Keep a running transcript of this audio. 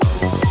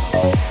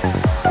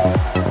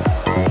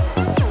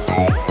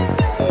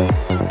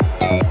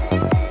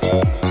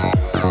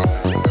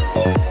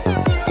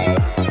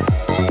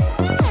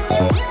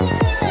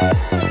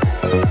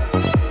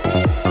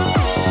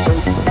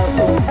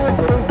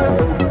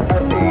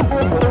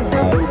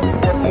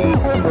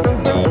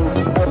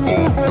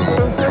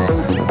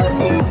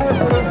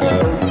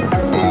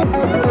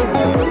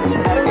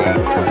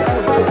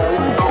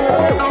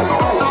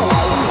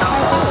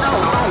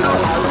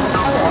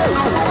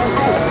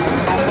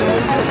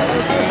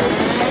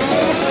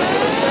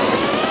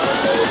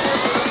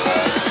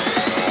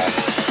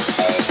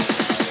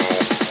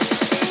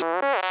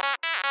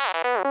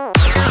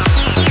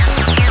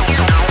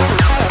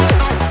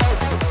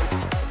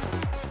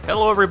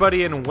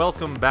everybody, and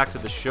welcome back to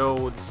the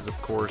show. This is, of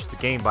course, the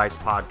Bytes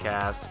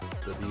podcast,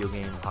 the video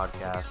game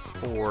podcast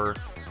for,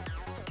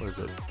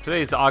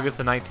 Today is August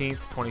the 19th,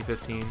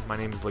 2015. My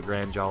name is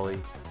LeGrand Jolly,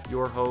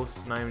 your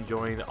host, and I am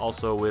joined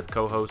also with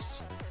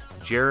co-hosts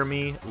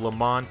Jeremy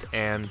Lamont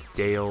and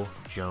Dale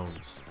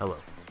Jones. Hello.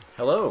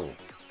 Hello.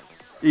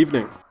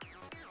 Evening.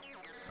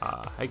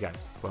 Hey,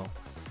 guys. Well,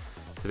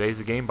 today's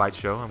the Bytes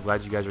show. I'm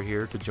glad you guys are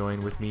here to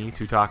join with me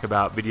to talk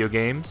about video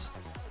games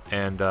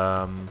and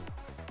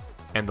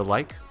the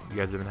like. You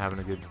guys have been having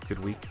a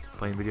good week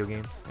playing video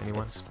games?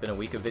 Anyone? It's been a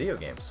week of video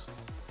games.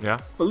 Yeah?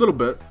 A little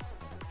bit.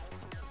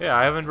 Yeah,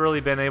 I haven't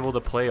really been able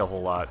to play a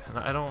whole lot. And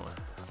I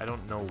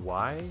don't know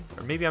why.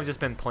 Or maybe I've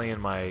just been playing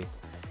my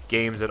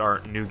games that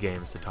aren't new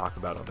games to talk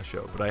about on the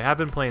show. But I have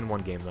been playing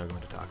one game that I'm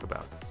going to talk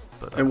about.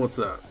 And what's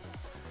that?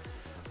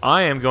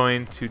 I am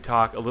going to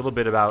talk a little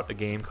bit about a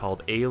game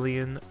called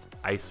Alien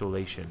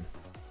Isolation.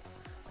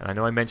 And I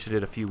know I mentioned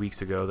it a few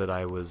weeks ago that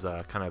I was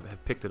kind of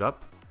have picked it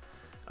up.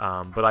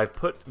 But I've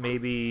put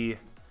maybe,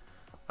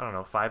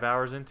 5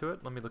 hours into it.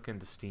 Let me look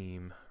into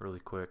Steam really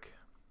quick.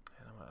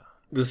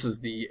 This is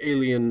the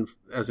Alien,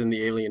 as in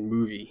the Alien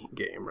movie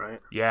game, right?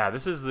 Yeah,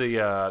 this is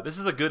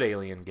a good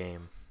Alien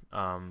game.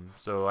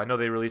 So I know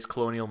they released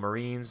Colonial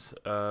Marines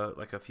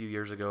like a few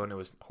years ago, and it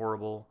was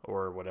horrible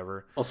or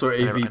whatever. Also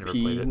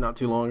AVP not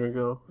too long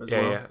ago as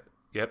well. Yeah,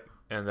 yep.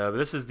 And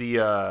this is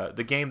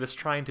the game that's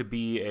trying to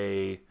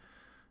be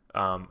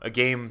a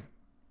game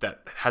that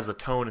has a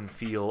tone and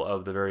feel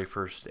of the very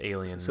first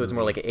Alien. So it's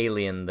more like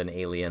Alien than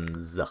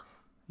Aliens.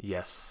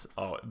 Yes,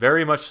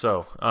 very much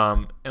so.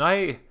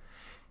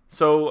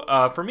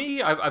 For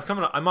me,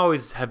 I'm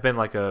always have been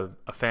like a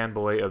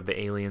fanboy of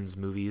the Aliens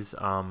movies.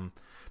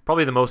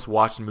 Probably the most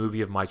watched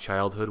movie of my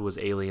childhood was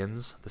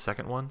Aliens, the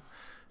second one.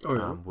 Oh,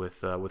 yeah.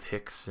 With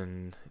Hicks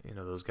and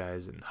those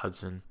guys and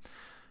Hudson.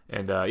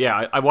 And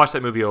I watched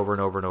that movie over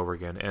and over and over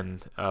again.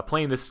 And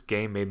playing this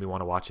game made me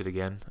want to watch it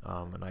again.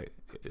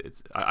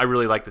 I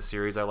really like the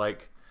series. I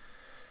like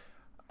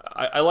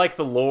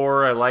the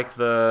lore. I like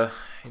I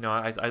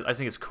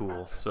think it's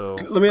cool. So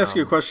let me ask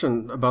you a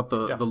question about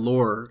the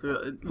lore.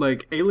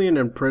 Like Alien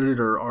and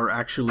Predator are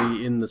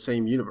actually in the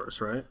same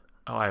universe, right?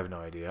 Oh, I have no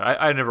idea.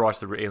 I never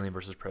watched the Alien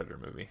versus Predator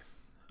movie.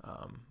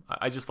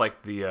 I just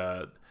like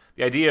the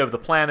idea of the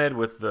planet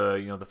with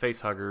the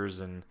face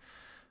huggers, and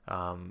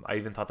I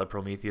even thought the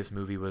Prometheus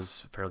movie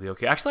was fairly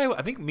okay. Actually,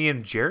 I think me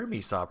and Jeremy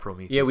saw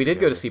Prometheus. Yeah, we did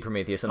together. go to see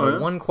Prometheus, and the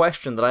one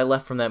question that I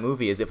left from that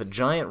movie is, if a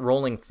giant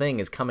rolling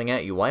thing is coming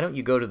at you, why don't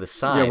you go to the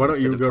side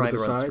instead of trying to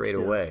run straight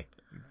away?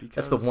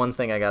 That's the one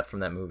thing I got from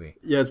that movie.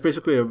 Yeah, it's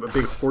basically a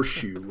big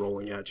horseshoe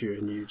rolling at you,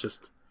 and you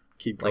just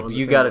keep going. Like,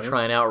 you got to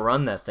try and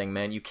outrun that thing,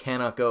 man. You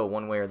cannot go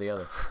one way or the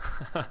other.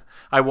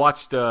 I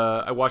watched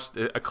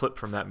a clip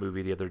from that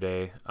movie the other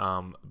day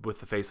with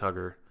the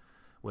facehugger,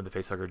 when the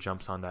facehugger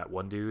jumps on that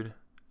one dude.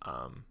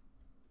 That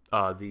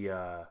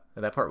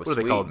part was what are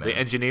sweet, they called? man. The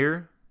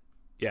engineer?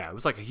 Yeah, it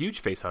was like a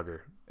huge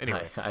facehugger.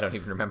 Anyway, I don't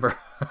even remember.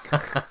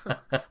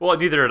 Well,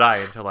 neither did I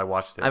until I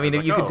watched it. I mean,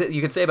 you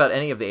could say about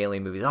any of the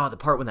Alien movies. Oh, the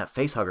part when that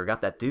facehugger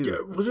got that dude. Yeah,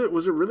 was it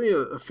really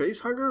a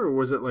facehugger, or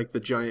was it like the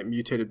giant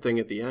mutated thing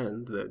at the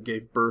end that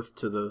gave birth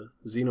to the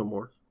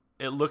xenomorph?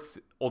 It looked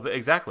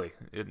exactly,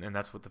 and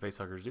that's what the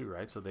facehuggers do,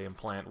 right? So they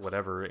implant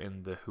whatever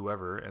in the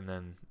whoever, and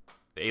then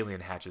the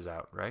alien hatches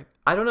out, right?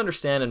 I don't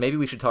understand, and maybe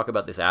we should talk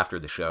about this after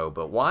the show,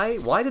 but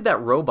why did that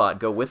robot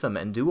go with him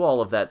and do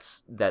all of that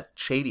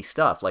shady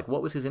stuff? Like,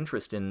 what was his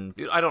interest in...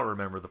 Dude, I don't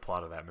remember the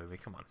plot of that movie.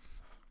 Come on.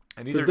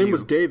 And his name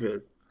was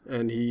David,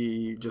 and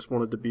he just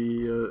wanted to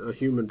be a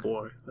human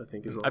boy, I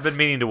think is all. I've been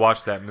meaning to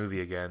watch that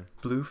movie again.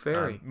 Blue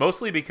Fairy.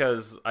 Mostly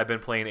because I've been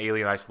playing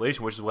Alien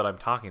Isolation, which is what I'm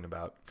talking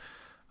about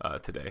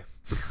today.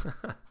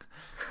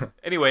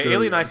 Anyway, sure,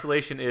 Alien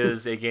Isolation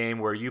is a game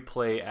where you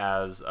play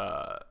as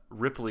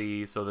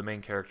Ripley, so the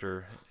main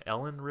character,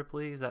 Ellen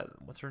Ripley,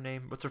 what's her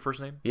name? What's her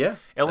first name? Yeah.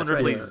 Ellen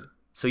Ripley. Right.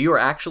 So you are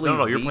actually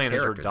No, you're playing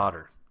as her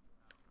daughter.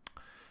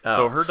 Oh.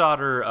 So her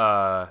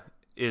daughter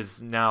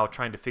is now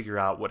trying to figure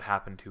out what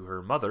happened to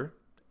her mother,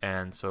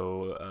 and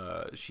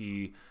so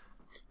she...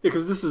 Yeah,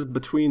 because this is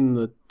between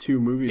the two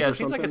movies. Yeah, it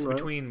seems like it's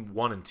between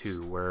 1 and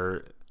 2,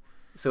 where...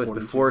 So it's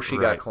before she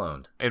got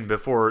cloned, and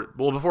before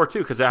too,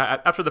 because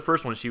after the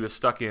first one, she was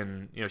stuck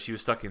in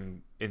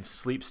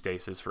sleep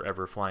stasis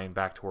forever, flying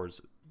back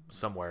towards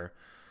somewhere,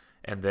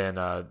 and then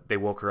they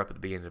woke her up at the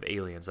beginning of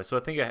Aliens. So I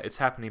think it's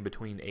happening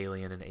between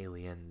Alien and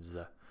Aliens.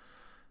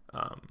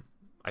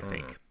 I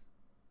think.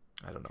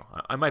 I don't know.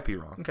 I might be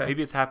wrong. Okay.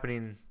 Maybe it's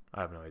happening.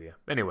 I have no idea.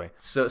 Anyway,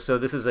 so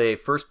this is a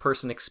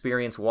first-person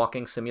experience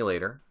walking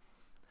simulator.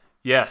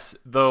 Yes,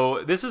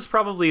 though this is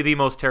probably the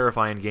most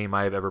terrifying game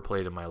I have ever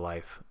played in my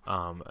life.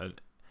 And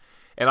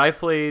I've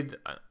played,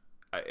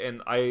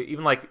 and I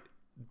even like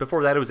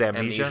before that it was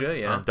Amnesia,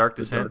 yeah. Dark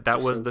Descent.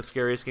 That was the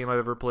scariest game I've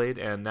ever played,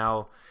 and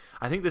now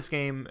I think this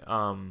game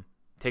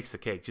takes the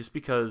cake just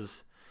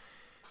because.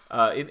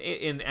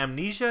 In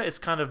Amnesia, it's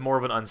kind of more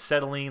of an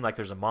unsettling. Like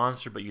there's a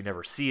monster, but you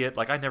never see it.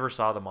 Like I never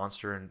saw the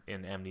monster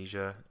in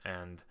Amnesia,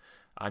 and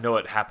I know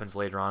it happens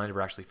later on. I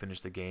never actually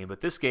finished the game,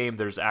 but this game,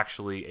 there's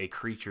actually a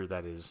creature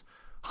that is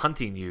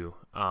hunting you.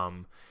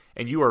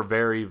 And you are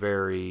very,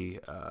 very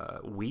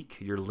weak.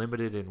 You're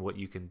limited in what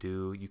you can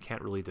do. You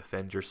can't really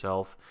defend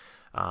yourself.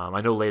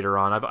 I know later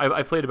on,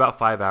 I've played about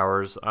 5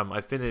 hours.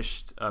 I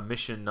finished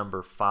mission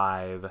number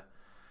 5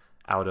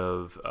 out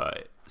of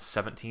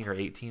 17 or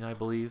 18, I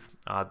believe.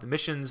 The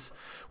missions,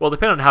 well,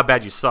 depending on how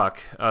bad you suck,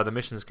 the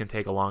missions can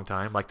take a long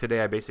time. Like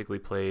today, I basically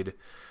played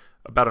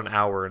about an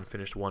hour and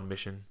finished one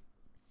mission,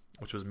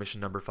 which was mission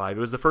number 5. It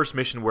was the first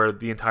mission where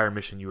the entire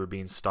mission you were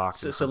being stalked.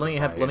 So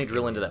let me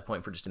drill into that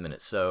point for just a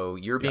minute. So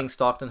you're being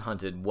stalked and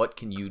hunted. What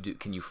can you do?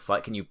 Can you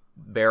fight? Can you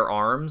bear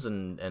arms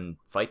and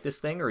fight this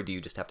thing, or do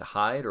you just have to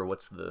hide, or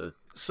what's the?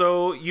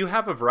 So you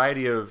have a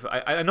variety of.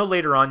 I know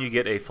later on you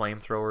get a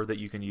flamethrower that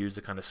you can use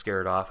to kind of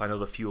scare it off. I know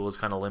the fuel is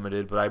kind of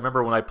limited, but I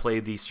remember when I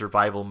played the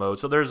survival mode.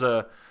 So there's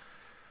a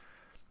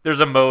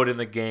mode in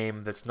the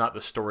game that's not the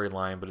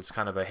storyline, but it's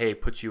kind of a hey,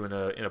 puts you in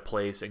a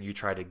place and you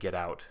try to get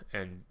out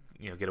and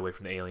get away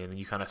from the alien, and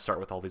you kind of start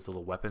with all these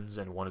little weapons,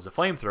 and one is a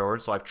flamethrower,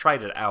 and so I've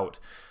tried it out.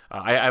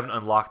 I haven't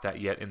unlocked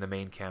that yet in the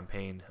main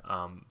campaign,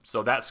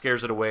 so that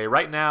scares it away.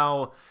 Right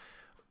now,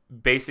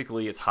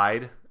 basically, it's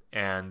hide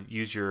and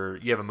you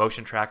have a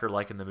motion tracker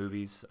like in the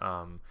movies,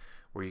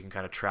 where you can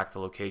kind of track the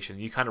location.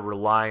 You kind of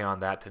rely on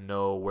that to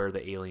know where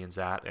the alien's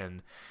at,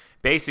 and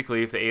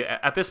basically,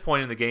 at this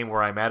point in the game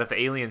where I'm at, if the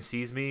alien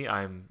sees me,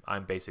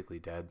 I'm basically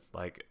dead.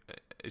 Like,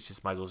 it's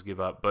just might as well just give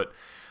up. But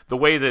the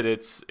way that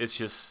it's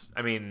just,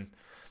 I mean,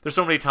 there's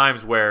so many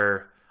times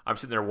where I'm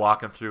sitting there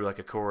walking through like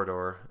a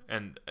corridor,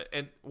 and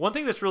one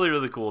thing that's really,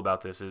 really cool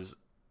about this is,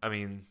 I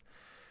mean,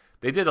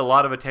 they did a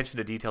lot of attention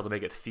to detail to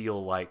make it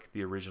feel like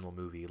the original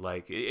movie.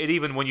 Like, it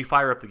even when you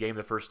fire up the game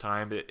the first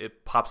time,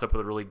 it pops up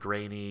with a really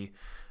grainy,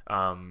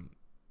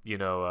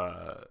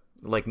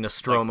 like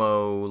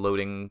Nostromo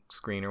loading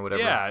screen or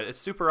whatever. Yeah, it's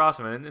super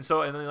awesome. And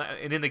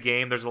in the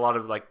game, there's a lot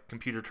of like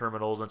computer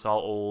terminals, and it's all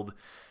old,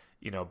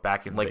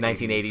 back in like the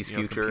 1980s 80s,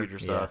 future computer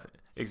stuff. Yeah.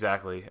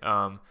 Exactly.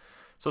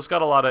 So it's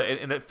got a lot of,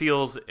 and it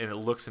feels and it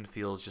looks and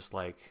feels just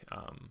like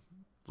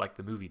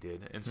the movie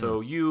did. And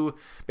so you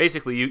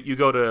basically you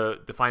go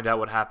to find out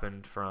what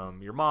happened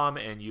from your mom,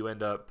 and you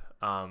end up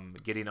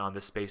getting on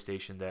this space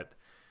station that.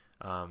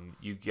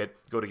 You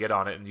go to get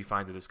on it, and you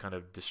find that it's kind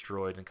of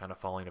destroyed and kind of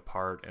falling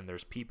apart, and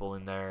there's people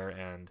in there,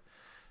 and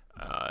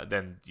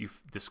then you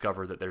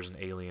discover that there's an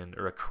alien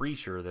or a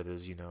creature that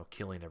is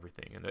killing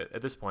everything. And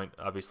at this point,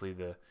 obviously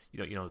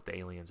you know what the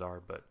aliens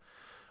are, but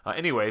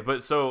anyway.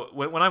 But so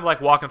when I'm like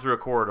walking through a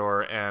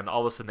corridor, and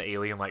all of a sudden the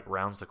alien like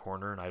rounds the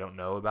corner, and I don't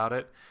know about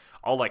it,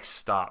 I'll like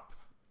stop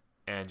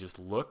and just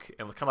look,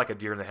 and kind of like a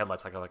deer in the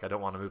headlights, like I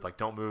don't want to move, like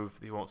don't move,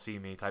 he won't see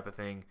me type of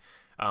thing.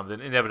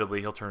 Then inevitably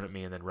he'll turn at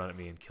me and then run at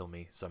me and kill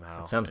me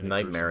somehow. It sounds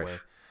nightmarish.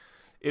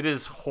 It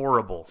is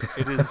horrible.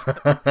 It is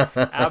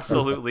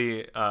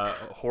absolutely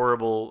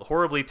horrible,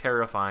 horribly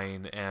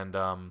terrifying. And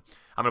I'm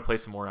gonna play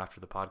some more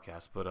after the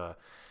podcast. But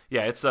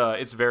yeah,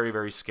 it's very,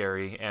 very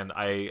scary. And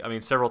I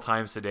mean, several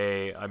times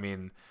today, I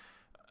mean,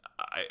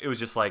 it was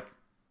just like,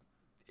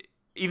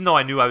 even though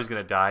I knew I was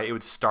gonna die, it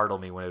would startle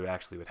me when it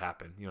actually would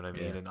happen. You know what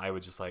I mean? Yeah. And I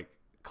would just like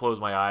close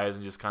my eyes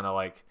and just kind of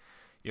like.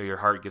 Your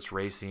heart gets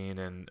racing,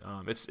 and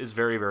it's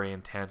very, very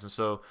intense. And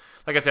so,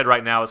 like I said,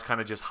 right now it's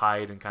kind of just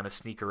hide and kind of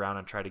sneak around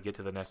and try to get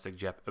to the next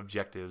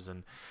objectives.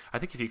 And I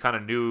think if you kind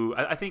of knew,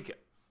 I think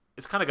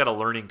it's kind of got a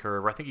learning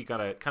curve. I think you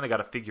kind of got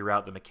to figure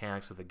out the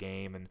mechanics of the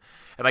game. And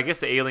I guess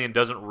the alien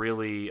doesn't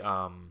really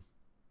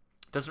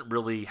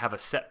have a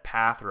set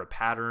path or a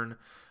pattern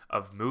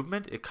of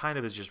movement. It kind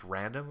of is just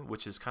random,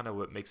 which is kind of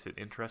what makes it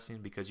interesting,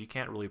 because you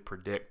can't really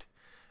predict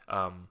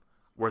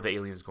where the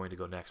alien is going to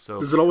go next. So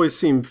does it always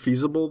seem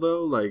feasible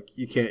though? Like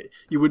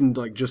you wouldn't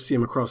like just see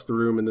him across the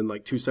room and then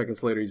like 2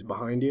 seconds later he's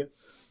behind you.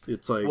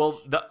 It's like,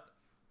 well,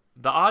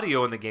 the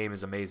audio in the game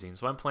is amazing.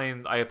 So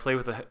I play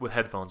with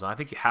headphones on. I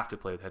think you have to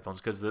play with headphones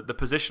because the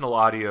positional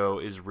audio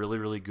is really,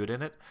 really good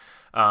in it.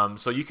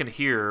 So you can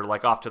hear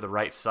like off to the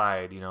right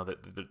side,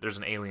 that there's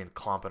an alien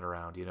clomping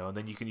around, and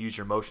then you can use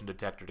your motion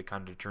detector to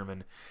kind of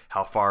determine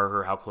how far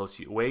or how close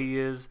away he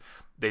is.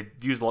 They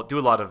do a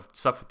lot of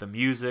stuff with the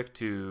music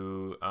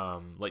to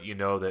let you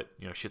know that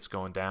shit's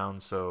going down.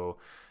 So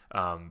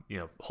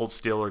hold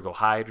still or go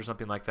hide or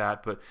something like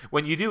that. But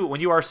when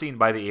you are seen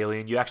by the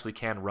alien, you actually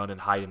can run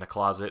and hide in a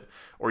closet,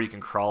 or you can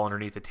crawl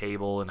underneath a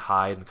table and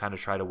hide and kind of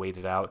try to wait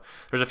it out.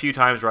 There's a few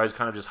times where I was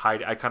kind of just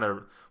hide. I kind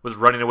of was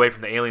running away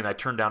from the alien. I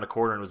turned down a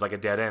corner and it was like a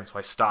dead end, so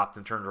I stopped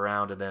and turned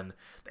around, and then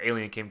the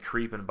alien came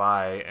creeping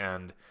by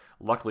and.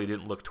 Luckily,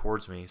 didn't look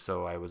towards me,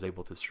 so I was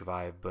able to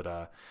survive.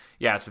 But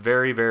yeah, it's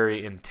very,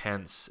 very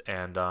intense,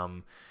 and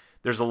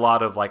there's a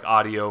lot of like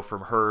audio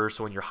from her.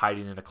 So when you're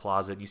hiding in a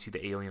closet, and you see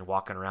the alien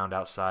walking around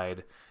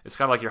outside. It's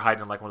kind of like you're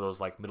hiding in like one of those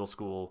like middle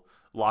school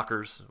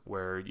lockers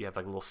where you have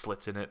like little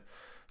slits in it,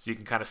 so you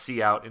can kind of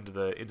see out into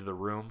the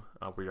room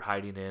where you're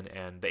hiding in.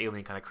 And the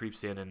alien kind of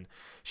creeps in, and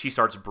she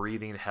starts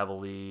breathing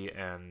heavily,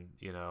 and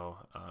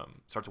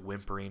starts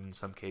whimpering in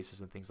some cases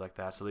and things like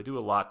that. So they do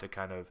a lot to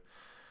kind of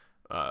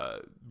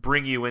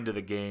bring you into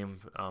the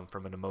game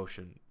from an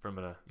emotion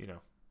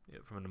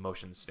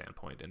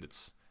standpoint, and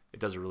it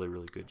does a really,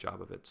 really good job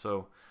of it.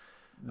 So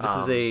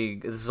This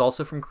is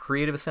also from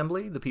Creative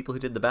Assembly, the people who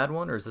did the bad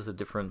one, or is this a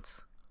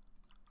different?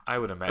 I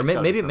would imagine.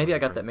 Or maybe I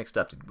got that mixed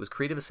up. Was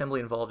Creative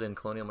Assembly involved in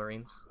Colonial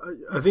Marines?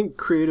 I think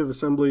Creative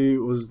Assembly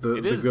was the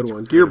good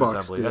one. Gearbox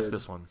Assembly, that's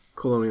this one.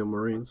 Colonial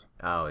Marines.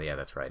 Oh yeah,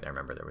 that's right. I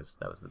remember that was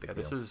the big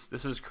deal.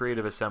 This is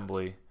Creative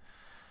Assembly,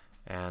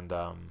 and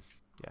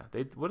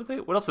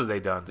what else have they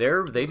done?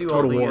 They do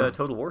all the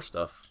Total War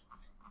stuff.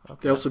 Okay.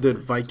 They also did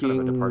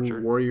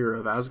Viking Warrior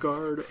of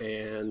Asgard,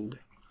 and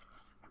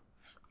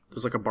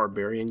there's like a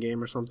barbarian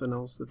game or something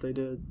else that they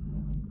did.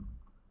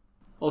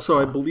 Also,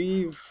 I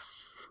believe.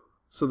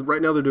 So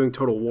right now they're doing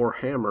Total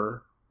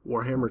Warhammer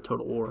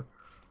Total War.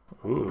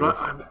 Ooh. But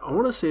I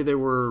want to say they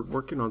were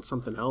working on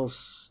something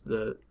else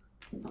that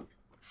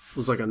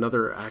was like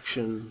another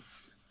action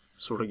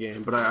sort of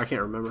game, but I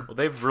can't remember. Well,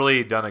 they've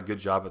really done a good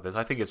job at this.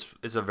 I think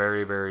it's a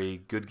very,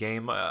 very good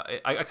game.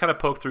 I kind of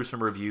poked through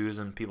some reviews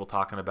and people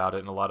talking about it,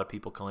 and a lot of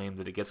people claim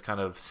that it gets kind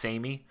of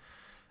samey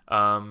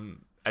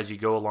as you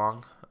go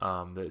along.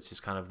 That it's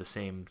just kind of the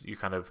same. You're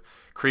kind of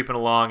creeping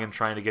along and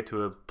trying to get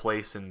to a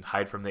place and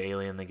hide from the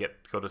alien. Then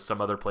go to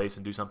some other place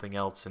and do something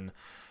else. And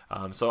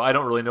so I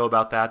don't really know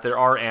about that. There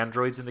are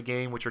androids in the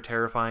game, which are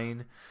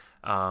terrifying.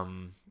 But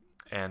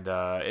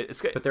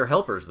they're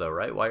helpers, though,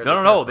 right? Why are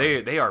no.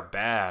 They are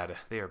bad.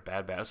 They are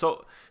bad.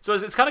 So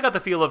it's kind of got the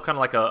feel of kind of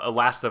like a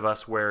Last of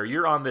Us, where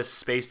you're on this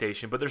space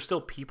station, but there's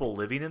still people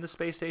living in the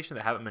space station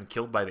that haven't been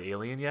killed by the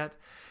alien yet.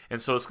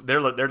 And so they're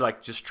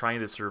like just trying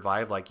to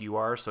survive like you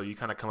are. So you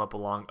kind of come up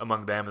along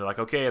among them. And they're like,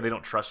 okay, and they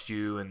don't trust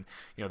you, and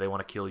they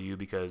want to kill you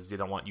because they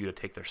don't want you to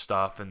take their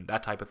stuff and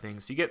that type of thing.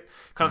 So you get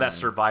kind of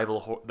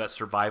that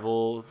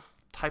survival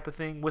type of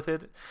thing with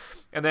it.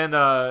 And then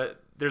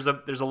there's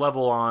a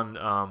level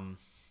on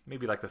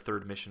maybe like the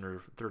third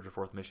or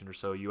fourth mission or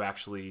so. You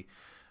actually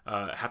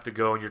have to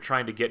go and you're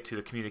trying to get to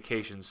the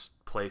communications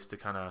place to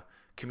kind of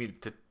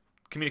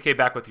communicate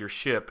back with your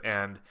ship.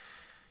 And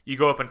you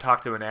go up and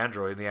talk to an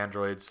android, and the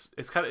androids,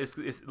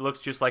 it looks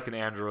just like an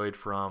android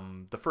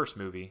from the first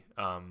movie,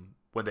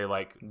 when they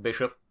like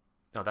Bishop.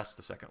 No, that's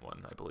the second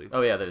one, I believe.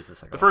 Oh yeah, that is the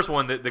second. The first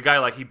one, the guy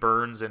like he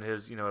burns and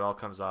his it all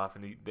comes off,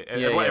 and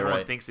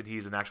everyone thinks that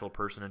he's an actual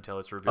person until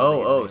it's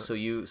revealed.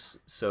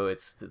 So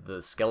it's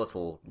the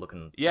skeletal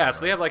looking. Yeah,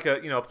 so they have like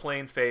a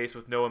plain face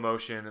with no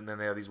emotion, and then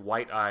they have these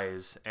white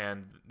eyes,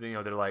 and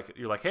they're like,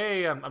 you're like,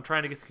 hey, I'm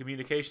trying to get to the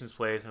communications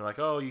place, and they're like,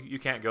 oh, you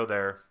can't go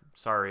there,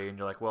 sorry, and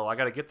you're like, well, I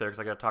got to get there because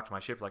I got to talk to my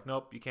ship. You're like,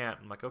 nope, you can't.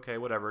 I'm like, okay,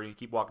 whatever. And you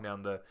keep walking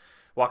down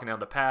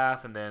the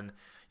path, and then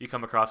you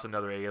come across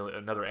another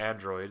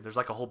android. There's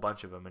like a whole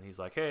bunch of them, and he's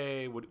like,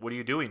 hey, what are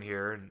you doing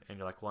here? And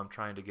you're like, well, I'm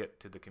trying to get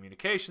to the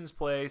communications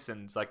place.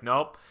 And it's like,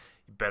 nope,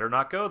 you better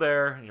not go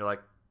there. And you're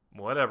like,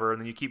 whatever.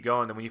 And then you keep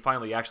going. And when you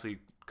finally actually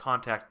try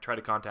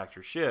to contact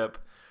your ship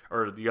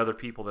or the other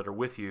people that are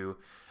with you,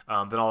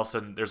 then all of a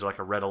sudden there's like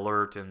a red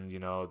alert, and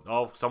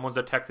someone's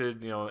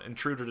detected,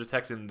 intruder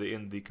detected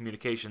in the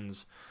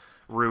communications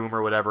room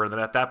or whatever. And then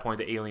at that point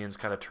the aliens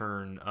kind of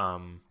turn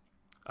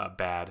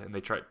bad, and they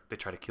try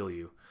to kill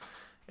you.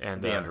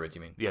 And the androids,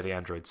 you mean? Yeah, the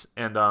androids.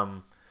 And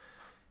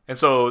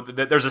so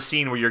there's a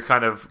scene where you're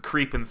kind of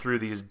creeping through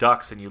these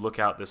ducts, and you look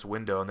out this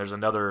window, and there's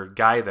another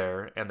guy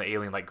there, and the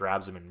alien like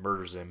grabs him and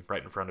murders him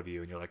right in front of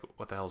you, and you're like,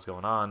 what the hell's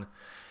going on?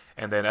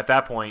 And then at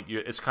that point,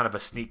 it's kind of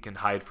a sneak and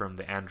hide from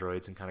the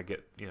androids and kind of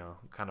get,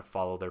 kind of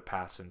follow their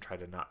paths and try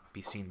to not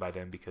be seen by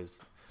them,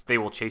 because they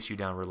will chase you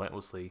down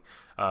relentlessly,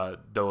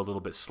 though a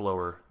little bit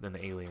slower than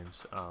the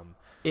aliens.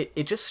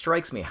 It just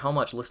strikes me how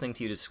much, listening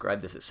to you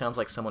describe this, it sounds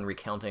like someone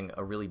recounting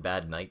a really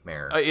bad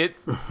nightmare.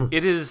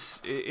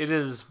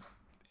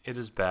 It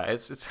is bad.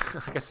 It's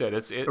like I said,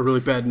 it's a really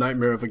bad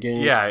nightmare of a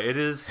game. Yeah, it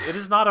is. It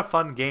is not a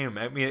fun game.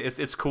 I mean,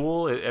 it's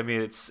cool.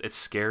 It's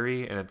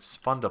scary and it's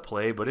fun to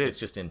play, but it's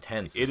just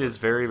intense. It is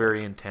very,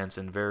 very intense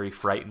and very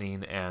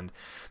frightening. And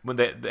when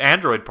the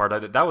android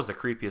part, that was the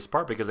creepiest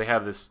part, because they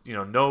have this,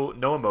 no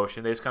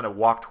emotion. They just kind of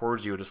walk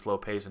towards you at a slow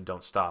pace and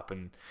don't stop.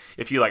 And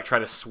if you like try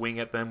to swing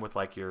at them with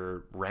like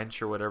your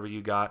wrench or whatever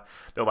you got,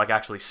 they'll like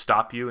actually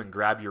stop you and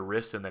grab your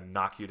wrist and then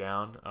knock you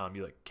down.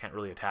 You like can't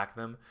really attack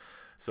them,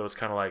 so it's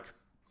kind of like,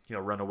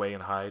 run away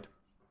and hide.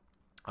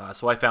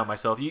 So I found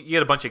myself, you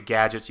get a bunch of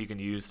gadgets you can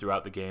use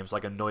throughout the games,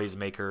 like a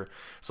noisemaker.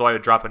 So I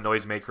would drop a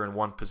noisemaker in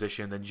one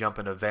position, then jump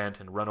in a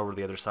vent and run over to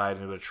the other side,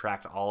 and it would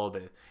attract all of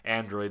the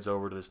androids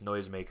over to this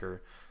noisemaker.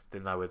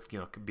 Then I would,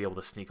 be able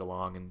to sneak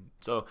along. And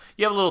so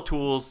you have little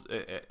tools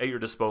at your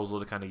disposal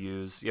to kind of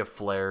use. You have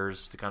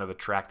flares to kind of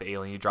attract the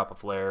alien. You drop a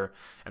flare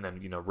and then,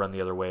 run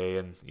the other way,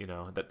 and,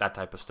 that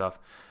type of stuff.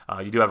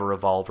 You do have a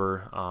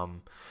revolver.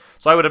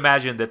 So I would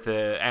imagine that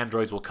the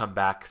androids will come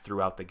back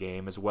throughout the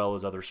game, as well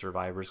as other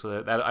survivors.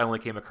 So that I only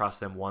came across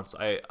them once.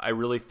 I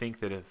really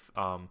think that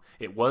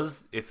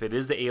if it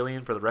is the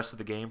alien for the rest of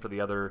the game, for the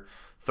other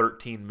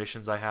 13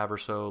 missions I have or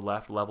so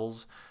left,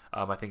 levels,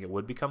 I think it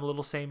would become a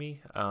little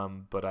samey.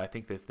 But I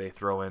think that if they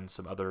throw in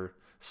some other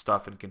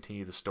stuff and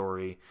continue the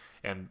story,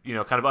 and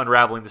kind of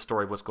unraveling the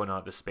story of what's going on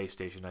at the space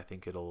station, I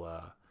think it'll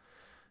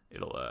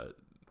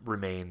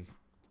remain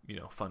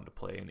fun to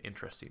play and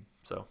interesting.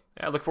 So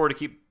yeah, I look forward to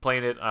keep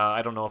playing it.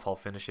 I don't know if I'll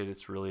finish it.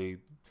 It's really,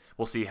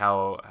 we'll see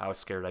how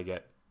scared I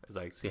get as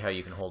I see how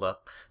you can hold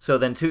up. So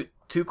then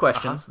two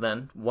questions.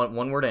 Then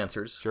one word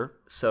answers. Sure.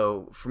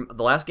 So from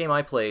the last game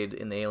I played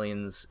in the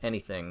Aliens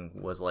anything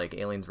was like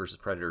Aliens vs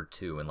Predator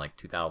 2 in like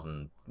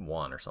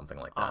 2001 or something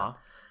like that.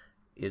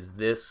 Is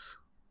this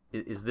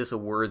a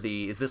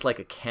worthy? Is this like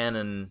a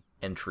canon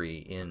entry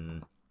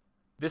in?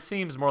 This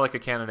seems more like a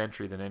canon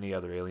entry than any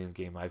other Aliens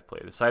game I've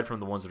played, aside from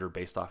the ones that are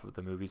based off of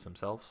the movies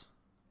themselves.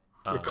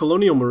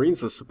 Colonial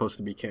Marines is supposed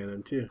to be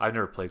canon, too. I've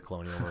never played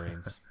Colonial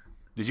Marines.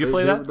 Did you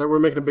play that? They were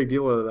making a big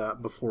deal of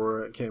that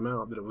before it came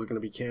out, that it was going to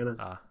be canon.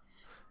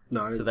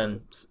 No. So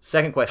then,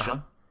 second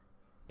question.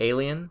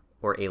 Alien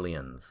or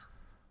Aliens?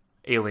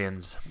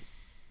 Aliens.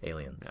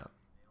 Aliens. Yeah.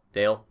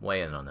 Dale,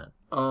 weigh in on that.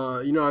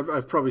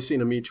 I've probably seen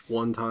them each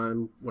one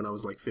time when I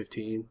was like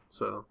 15,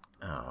 so...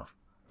 Oh,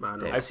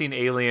 I've seen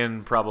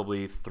Alien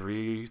probably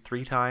three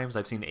times.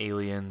 I've seen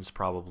Aliens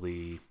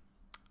probably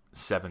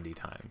 70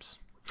 times.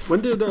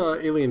 When did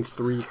Alien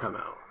 3 come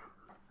out?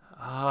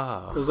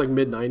 It was like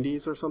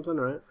mid-90s or something,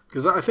 right?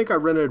 Because I think I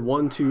rented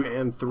 1, 2,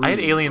 and 3. I had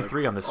Alien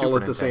 3 on the Super Nintendo. All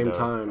at the same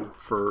time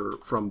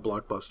from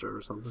Blockbuster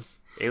or something.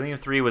 Alien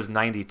 3 was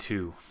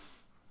 92.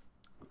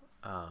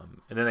 And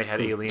then they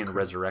had Alien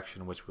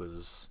Resurrection, which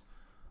was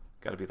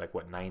got to be like,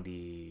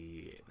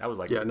 90... That was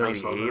like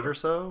 98 or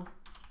so?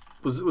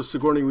 Was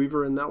Sigourney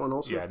Weaver in that one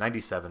also? Yeah,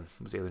 97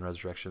 was Alien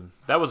Resurrection.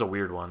 That was a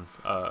weird one.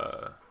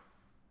 That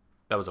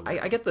was a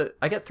weird one.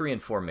 I get 3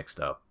 and 4 mixed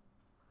up.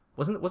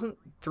 Wasn't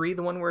 3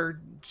 the one where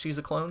she's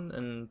a clone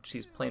and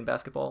she's playing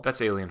basketball? That's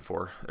Alien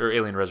 4 or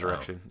Alien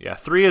Resurrection. Oh. Yeah,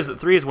 3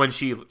 is when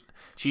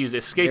she's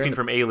escaping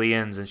from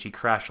aliens and she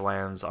crash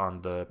lands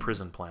on the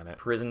prison planet.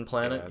 Prison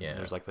planet, yeah.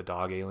 There's like the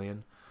dog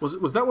alien.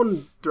 Was that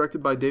one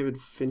directed by David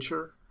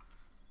Fincher?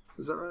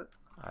 Is that right?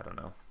 I don't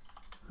know.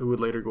 Who would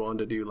later go on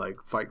to do like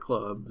Fight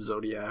Club,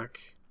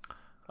 Zodiac,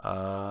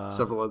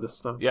 several other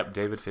stuff. Yep,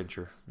 David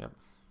Fincher. Yep.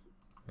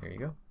 There you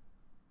go.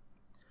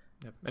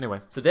 Yep.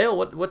 Anyway, so Dale,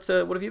 what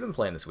have you been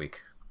playing this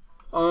week?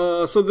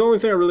 So the only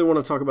thing I really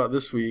want to talk about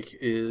this week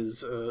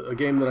is a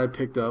game that I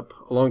picked up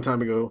a long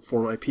time ago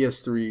for my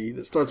PS3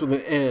 that starts with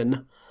an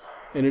N,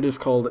 and it is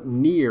called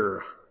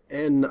Nier.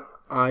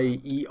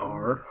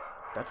 Nier.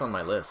 That's on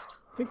my list.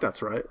 I think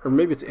that's right, or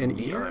maybe it's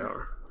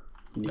Neir.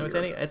 No, it's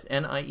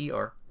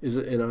Nier. Is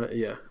it N-I?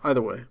 Yeah.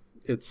 Either way,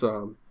 it's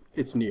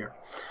Nier.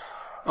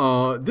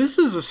 This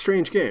is a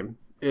strange game.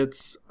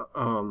 It's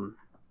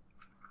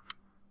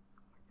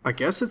I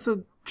guess it's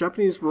a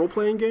Japanese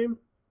role-playing game,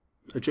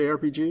 a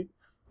JRPG.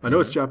 I know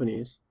it's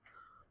Japanese,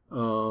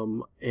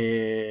 but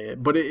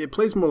it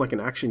plays more like an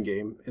action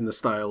game in the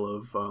style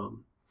of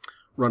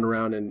run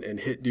around and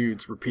hit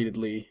dudes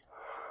repeatedly,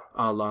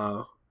 a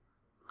la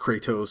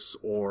Kratos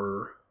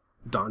or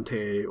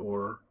Dante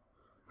or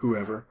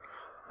whoever.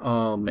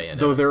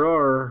 Though there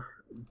are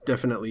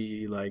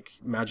definitely like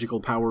magical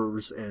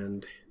powers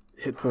and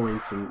hit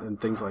points and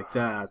things like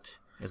that.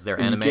 Is there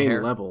anime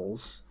hair?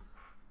 Levels.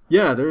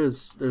 Yeah,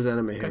 there's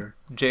anime hair.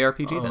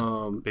 JRPG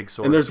then. Big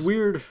swords. And there's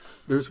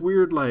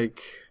weird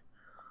like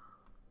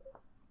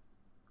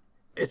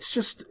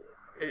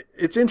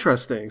it's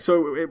interesting.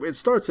 So it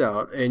starts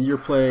out and you're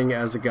playing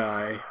as a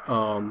guy.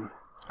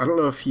 I don't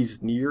know if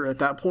he's Nier at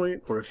that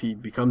point or if he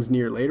becomes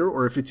Nier later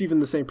or if it's even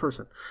the same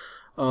person.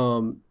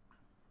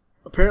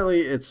 Apparently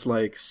it's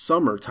like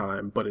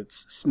summertime, but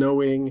it's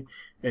snowing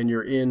and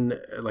you're in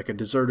like a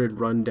deserted,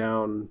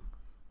 rundown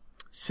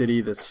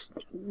city that's,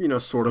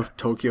 sort of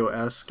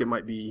Tokyo-esque. It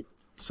might be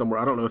somewhere.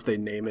 I don't know if they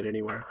name it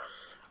anywhere.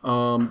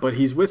 But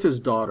he's with his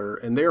daughter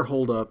and they're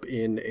holed up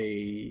in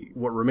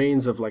what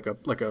remains of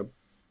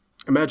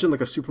imagine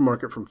like a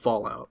supermarket from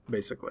Fallout,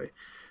 basically.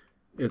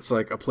 It's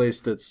like a place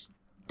that's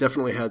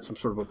definitely had some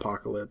sort of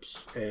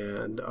apocalypse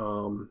and,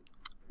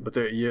 but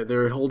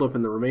they're holed up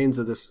in the remains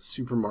of this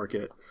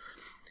supermarket.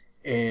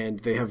 And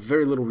they have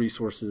very little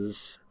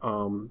resources.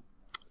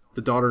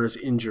 The daughter is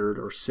injured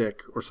or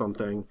sick or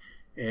something,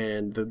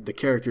 and the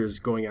character is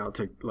going out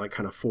to like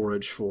kind of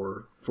forage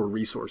for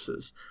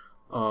resources.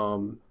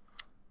 And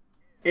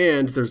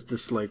there's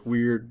this like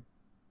weird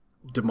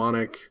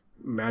demonic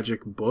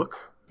magic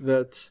book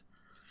that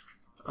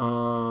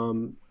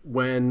when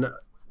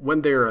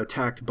they're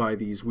attacked by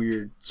these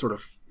weird sort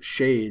of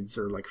shades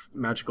or like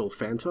magical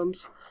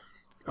phantoms,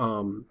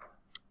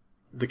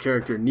 the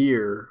character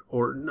Nier,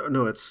 or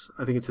no, I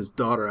think it's his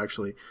daughter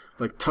actually,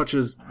 like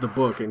touches the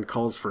book and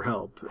calls for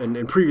help.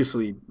 And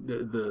previously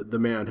the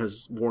man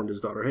has warned his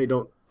daughter, hey,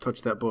 don't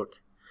touch that book.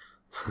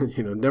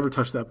 Never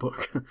touch that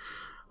book.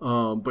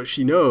 But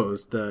she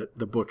knows that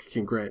the book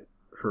can grant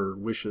her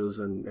wishes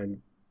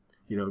and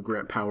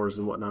grant powers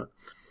and whatnot.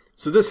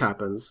 So this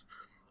happens.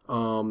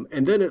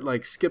 And then it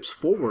like skips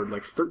forward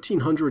like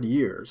 1,300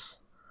 years.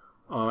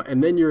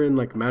 And then you're in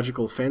like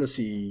magical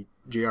fantasy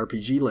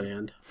JRPG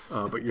land,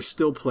 but you're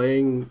still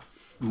playing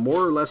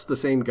more or less the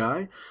same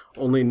guy,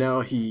 only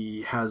now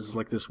he has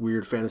like this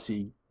weird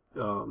fantasy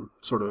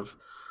sort of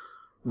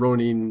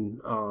Ronin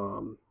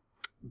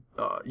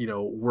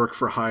work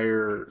for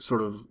hire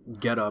sort of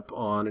get up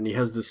on, and he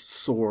has this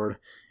sword,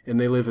 and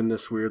they live in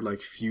this weird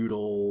like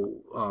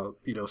feudal,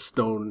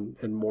 stone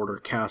and mortar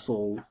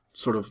castle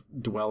sort of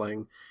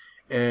dwelling,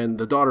 and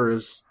the daughter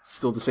is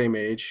still the same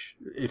age,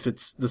 if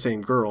it's the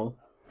same girl,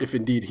 if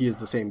indeed he is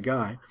the same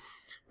guy,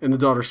 and the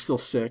daughter's still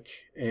sick,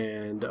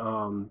 and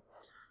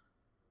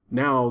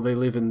now they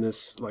live in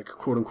this like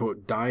quote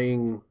unquote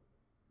dying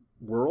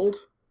world.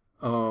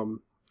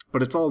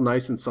 But it's all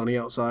nice and sunny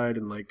outside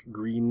and like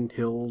green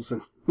hills,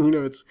 and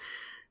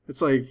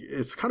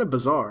it's kind of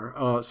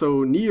bizarre.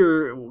 So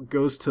Nier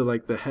goes to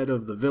like the head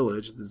of the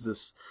village.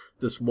 There's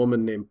this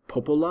woman named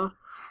Popola,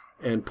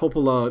 and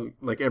Popola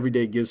like every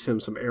day gives him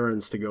some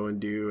errands to go and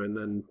do, and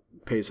then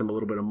pays him a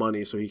little bit of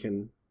money so he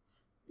can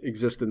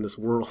exist in this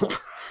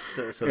world.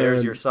 So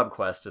there's your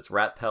subquest. It's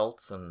rat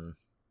pelts and...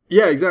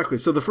 Yeah, exactly.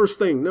 So the first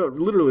thing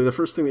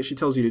that she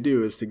tells you to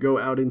do is to go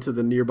out into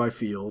the nearby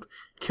field,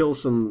 kill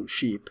some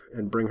sheep,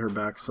 and bring her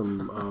back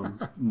some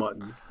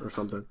mutton or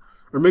something.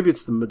 Or maybe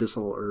it's the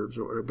medicinal herbs,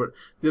 but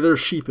there's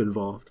sheep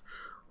involved.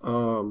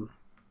 So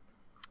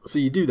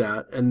you do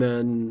that, and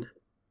then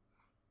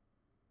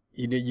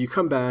you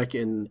come back,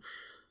 and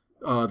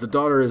the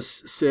daughter is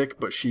sick,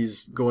 but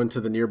she's going to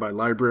the nearby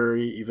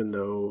library, even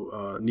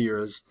though Nier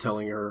is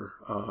telling her,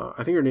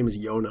 I think her name is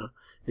Yona.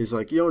 He's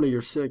like, Yona,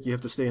 you're sick. You have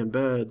to stay in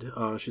bed.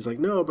 She's like,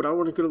 no, but I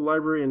want to go to the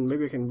library and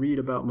maybe I can read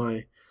about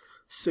my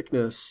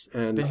sickness.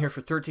 And been here for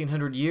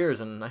 1,300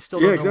 years and I still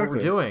don't know what we're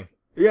doing.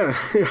 Yeah.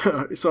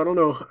 So I don't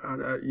know.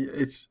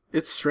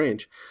 It's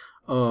strange.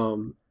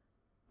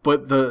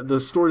 But the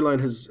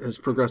storyline has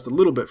progressed a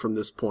little bit from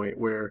this point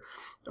where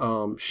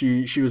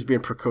she was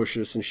being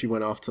precocious and she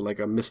went off to like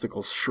a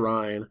mystical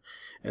shrine,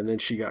 and then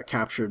she got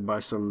captured by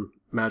some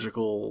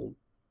magical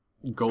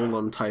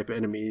golem type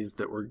enemies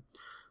that were,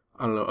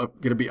 I don't know,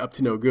 going to be up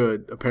to no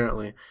good,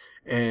 apparently.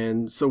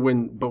 And so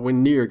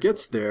when Nier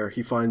gets there,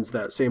 he finds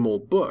that same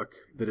old book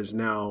that is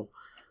now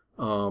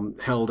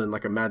held in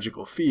like a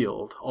magical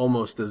field,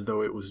 almost as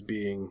though it was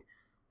being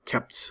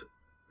kept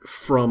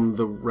from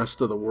the rest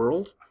of the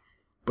world.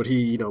 But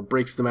he,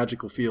 breaks the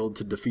magical field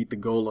to defeat the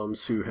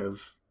golems who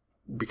have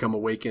become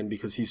awakened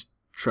because he's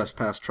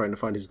trespassed trying to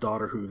find his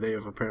daughter, who they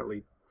have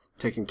apparently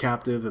taken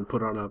captive and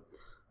put on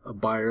a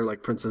bier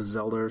like Princess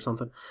Zelda or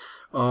something.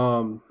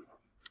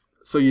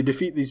 So you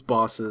defeat these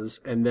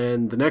bosses, and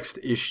then the next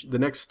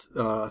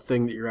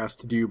thing that you're asked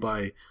to do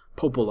by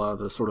Popola,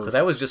 the sort of... So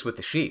that was just with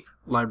the sheep.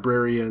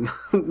 Librarian.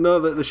 No,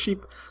 the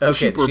sheep...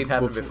 Okay, the sheep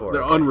happened before.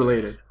 They're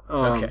unrelated.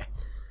 Okay.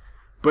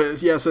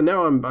 But yeah, so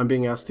now I'm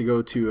being asked to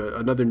go to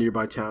another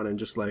nearby town and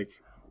just like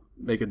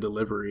make a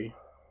delivery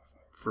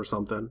for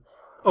something.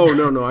 Oh,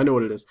 no, I know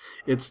what it is.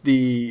 It's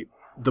the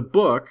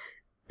book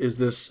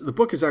the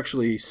book is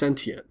actually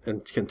sentient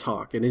and can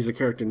talk, and he's a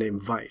character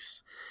named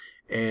Vice.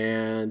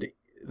 And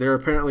there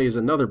apparently is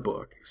another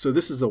book. So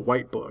this is a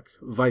white book.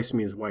 Weiss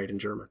means white in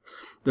German.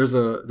 There's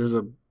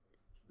the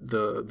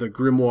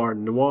Grimoire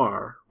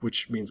Noir,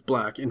 which means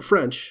black in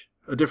French,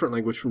 a different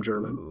language from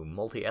German. Ooh,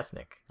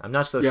 multi-ethnic. I'm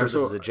not so sure this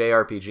is a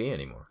JRPG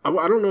anymore.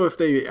 I don't know if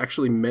they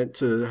actually meant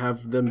to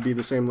have them be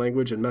the same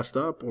language and messed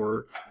up,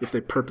 or if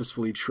they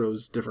purposefully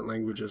chose different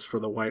languages for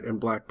the white and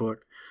black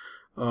book.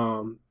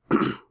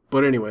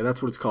 But anyway,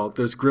 that's what it's called.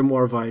 There's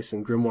Grimoire Weiss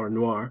and Grimoire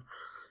Noir.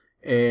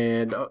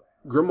 And...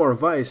 Grimoire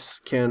Weiss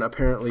can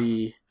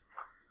apparently,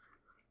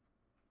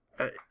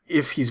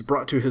 if he's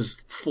brought to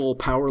his full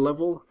power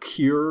level,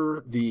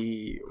 cure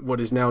what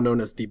is now known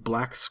as the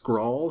Black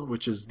Scrawl,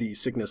 which is the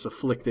sickness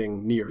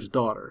afflicting Nier's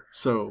daughter.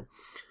 So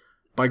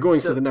by going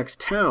to the next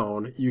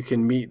town, you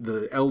can meet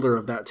the elder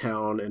of that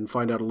town and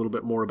find out a little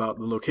bit more about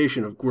the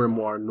location of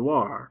Grimoire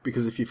Noir,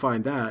 because if you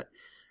find that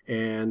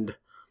and...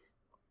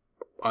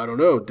 I don't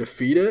know,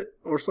 defeat it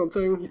or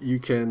something, you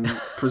can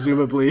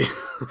presumably...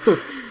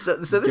 So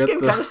this game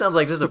kind of sounds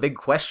like just a big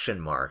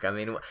question mark. I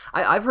mean,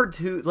 I've heard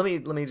two... Let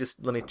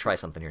me try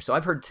something here. So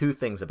I've heard two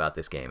things about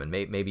this game, and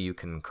maybe you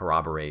can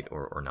corroborate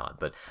or not.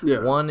 But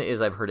one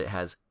is I've heard it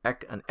has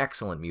an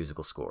excellent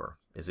musical score.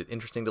 Is it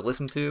interesting to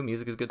listen to?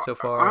 Music is good so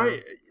far?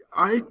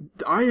 I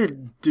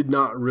did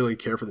not really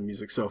care for the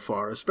music so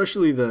far,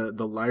 especially the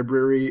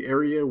library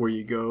area where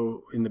you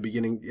go in the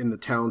beginning in the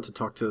town to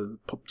talk to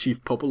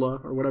Chief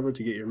Popola or whatever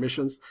to get your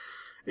missions.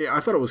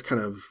 I thought it was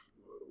kind of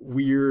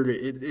weird.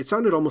 It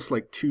sounded almost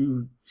like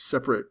two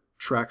separate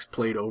tracks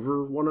played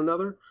over one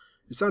another.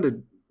 It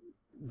sounded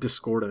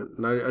discordant,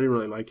 and I didn't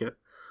really like it.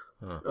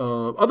 Huh.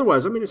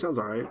 Otherwise, I mean, it sounds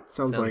all right.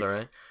 Sounds like all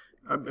right.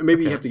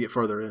 Maybe you have to get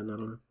farther in. I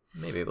don't know.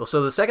 Maybe. Well,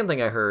 so the second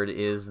thing I heard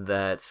is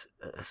that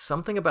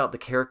something about the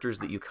characters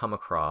that you come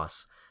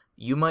across,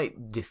 you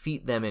might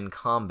defeat them in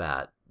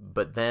combat,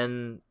 but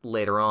then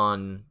later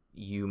on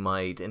you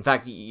might... In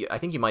fact, I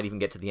think you might even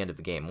get to the end of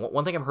the game.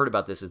 One thing I've heard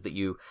about this is that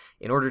you,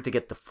 in order to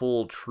get the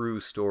full true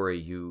story,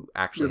 you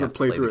actually have to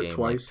play the game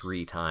twice, like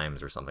 3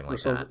 times or something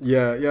like that.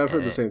 Yeah, I've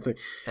heard the same thing.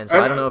 And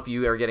so I don't know if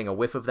you are getting a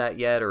whiff of that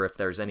yet, or if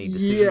there's any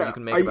decisions you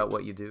can make about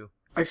what you do.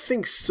 I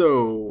think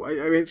so.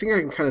 I think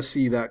I can kind of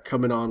see that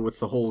coming on with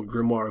the whole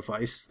Grimoire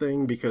Weiss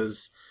thing,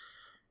 because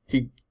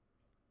he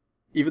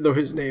even though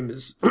his name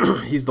is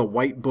he's the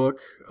White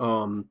Book,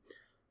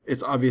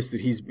 it's obvious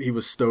that he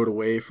was stowed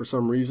away for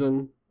some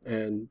reason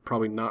and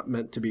probably not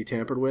meant to be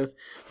tampered with.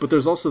 But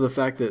there's also the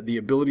fact that the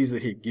abilities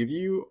that he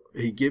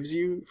gives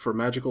you for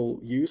magical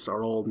use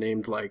are all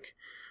named like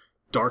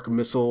Dark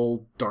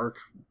Missile, Dark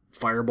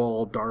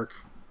Fireball, Dark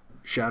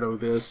Shadow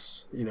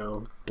this,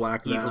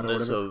 Black that,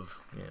 evilness or whatever.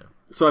 Of yeah.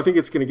 So I think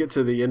it's going to get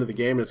to the end of the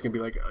game and it's going to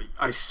be like,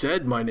 I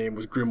said my name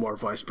was Grimoire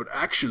Vice, but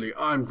actually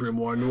I'm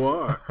Grimoire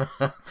Noir.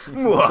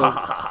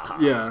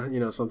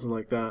 Something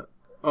like that.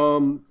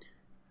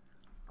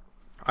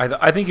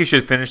 I think you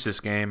should finish this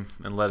game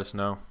and let us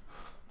know.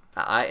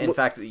 In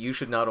fact, you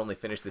should not only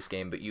finish this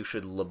game, but you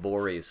should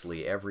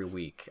laboriously every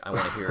week. I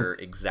want to hear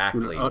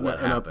exactly what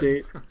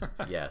happens.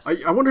 Update? Yes.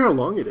 I wonder how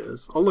long it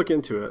is. I'll look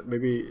into it.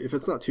 Maybe if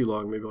it's not too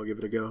long, maybe I'll give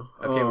it a go.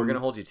 Okay, we're going to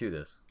hold you to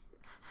this.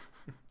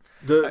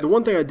 The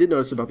one thing I did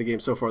notice about the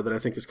game so far that I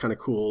think is kind of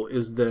cool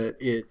is that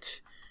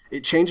it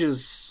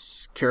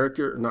changes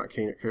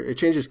it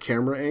changes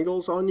camera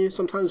angles on you.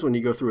 Sometimes when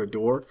you go through a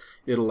door,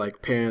 it'll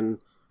like pan.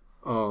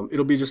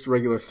 It'll be just a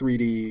regular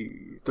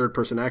 3D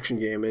third-person action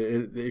game.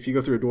 If you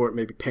go through a door, it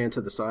may be pan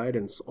to the side,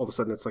 and all of a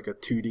sudden it's like a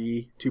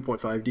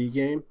 2.5D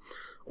game.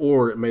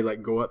 Or it may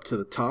like go up to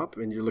the top,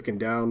 and you're looking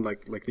down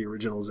like the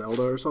original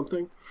Zelda or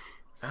something.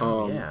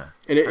 Oh, yeah.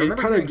 And it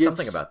kind of gets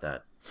something about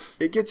that.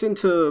 It gets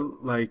into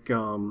like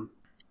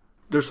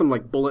there's some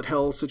like bullet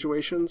hell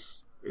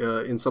situations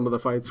in some of the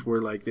fights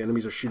where like the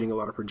enemies are shooting a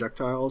lot of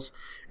projectiles,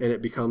 and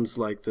it becomes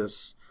like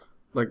this,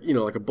 like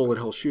like a bullet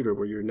hell shooter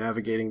where you're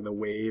navigating the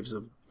waves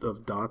of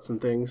dots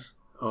and things.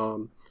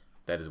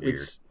 That is weird.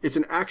 It's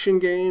an action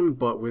game,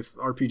 but with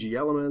RPG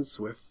elements,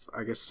 with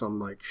I guess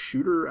some like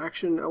shooter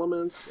action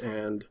elements,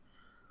 and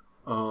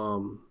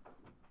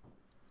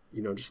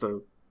just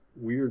a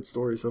weird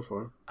story so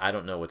far. I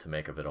don't know what to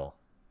make of it all.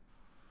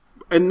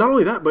 And not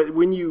only that, but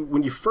when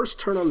you first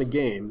turn on the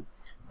game,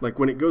 like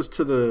when it goes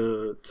to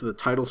the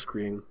title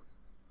screen,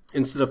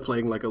 instead of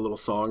playing like a little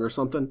song or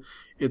something,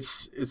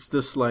 it's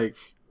this like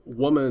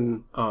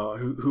woman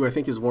who I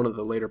think is one of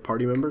the later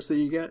party members that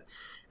you get,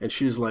 and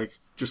she's like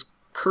just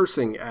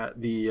cursing at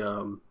the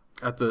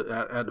at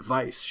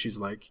Vice. She's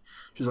like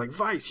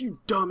Vice, you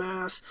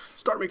dumbass,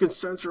 start making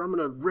sense or I'm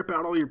gonna rip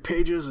out all your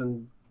pages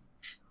and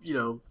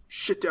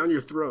shit down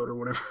your throat or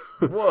whatever.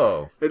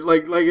 Whoa.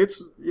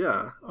 It's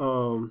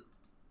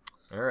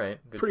all right,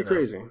 good pretty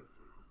crazy.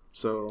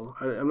 So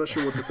I'm not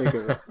sure what to think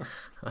of it.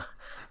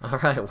 All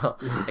right, well,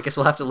 I guess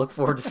we'll have to look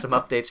forward to some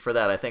updates for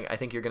that. I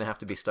think you're going to have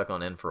to be stuck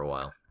on N for a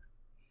while.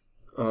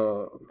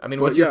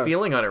 What's your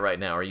feeling on it right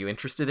now? Are you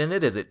interested in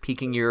it? Is it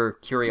piquing your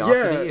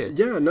curiosity?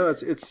 Yeah. No,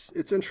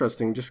 it's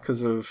interesting just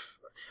because of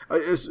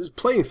it's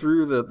playing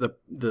through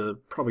the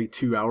probably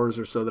 2 hours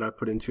or so that I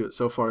put into it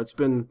so far. It's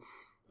been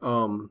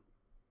a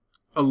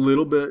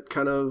little bit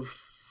kind of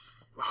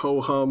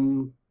ho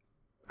hum,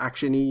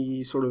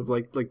 actiony, sort of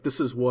like this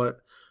is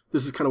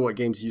kind of what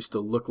games used to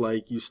look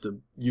like, used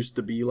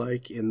to be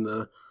like in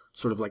the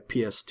sort of like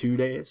PS2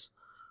 days.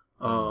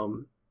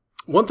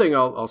 One thing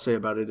I'll say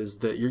about it is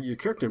that your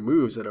character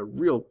moves at a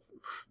real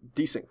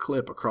decent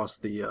clip across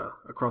the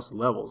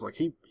levels. Like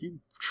he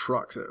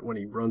trucks it when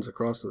he runs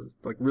across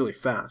like really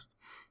fast.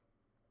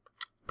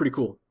 Pretty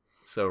cool.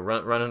 So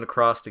running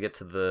across to get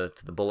to the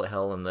bullet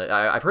hell, and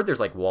I've heard there's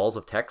like walls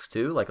of text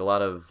too, like a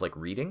lot of like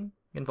reading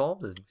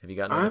involved. Have you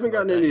gotten? I haven't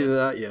gotten any of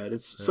that yet.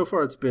 So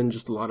far it's been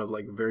just a lot of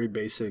like very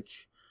basic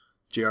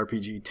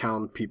JRPG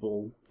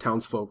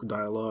townsfolk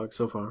dialogue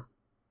so far.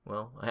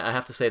 Well, I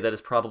have to say that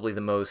is probably the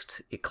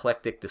most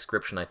eclectic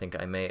description I think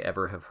I may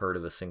ever have heard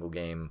of a single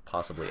game,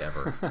 possibly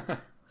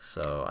ever.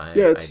 So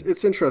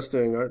it's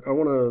interesting. I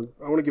want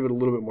to give it a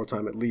little bit more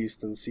time at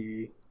least and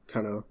see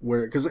kind of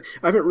where, because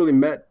I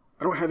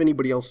don't have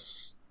anybody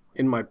else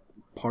in my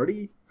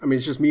party. I mean,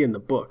 it's just me and the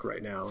book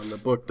right now, and the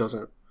book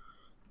doesn't.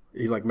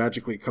 He like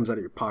magically comes out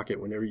of your pocket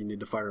whenever you need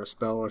to fire a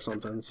spell or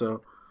something.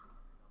 So,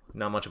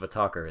 not much of a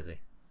talker, is he?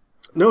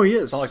 No, he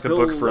is. It's not like the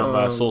book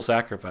from Soul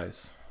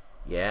Sacrifice.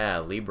 Yeah,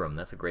 Libram.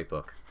 That's a great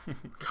book.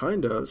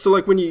 Kinda. So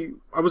like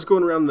I was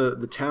going around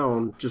the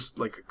town just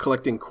like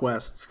collecting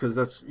quests,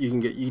 because you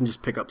can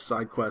just pick up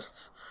side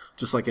quests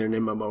just like in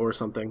an MMO or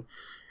something.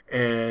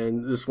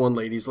 And this one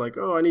lady's like,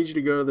 "Oh, I need you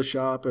to go to the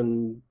shop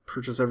and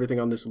purchase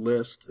everything on this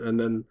list." And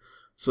then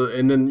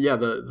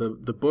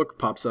the book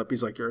pops up.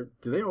 He's like, "Do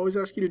they always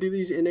ask you to do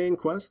these inane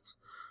quests?"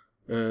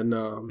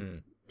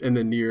 And and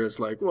then Nier is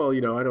like, "Well,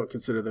 I don't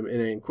consider them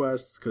inane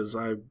quests because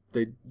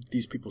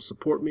these people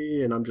support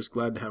me, and I'm just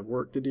glad to have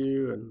work to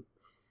do." And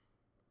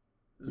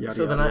yada,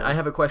 so then yada. I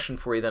have a question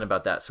for you then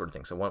about that sort of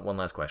thing. So one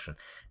last question: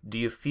 do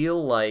you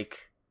feel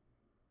like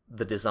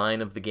the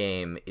design of the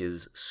game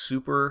is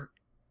super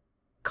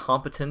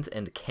competent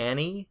and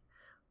canny,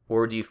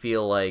 or do you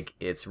feel like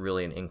it's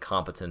really an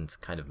incompetent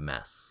kind of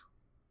mess?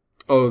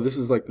 Oh, this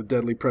is like the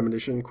deadly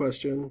premonition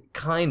question.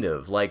 Kind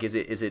of like, is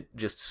it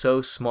just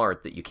so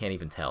smart that you can't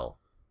even tell?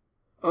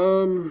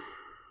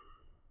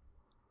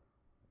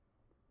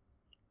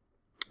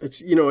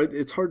 It's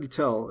it's hard to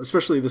tell,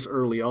 especially this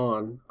early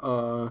on.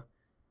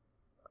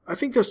 I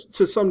think there's,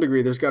 to some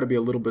degree, there's got to be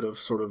a little bit of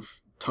sort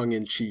of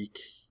tongue-in-cheek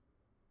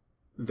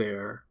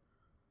there.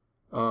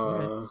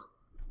 Right.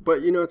 But,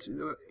 it's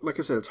like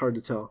I said, it's hard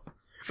to tell.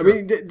 Sure. I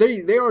mean,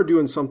 they are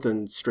doing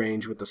something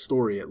strange with the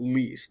story, at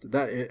least.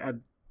 That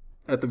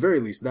at the very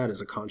least, that is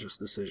a conscious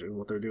decision,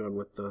 what they're doing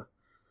with the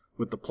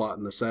plot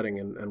and the setting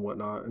and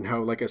whatnot. And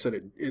how, like I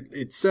said,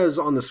 it says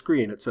on the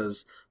screen, it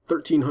says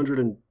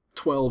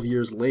 1,312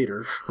 years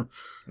later.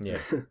 Yeah.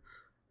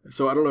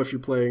 So I don't know if you're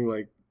playing,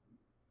 like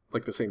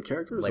the same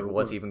characters? Like,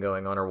 what's even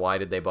going on, or why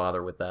did they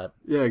bother with that?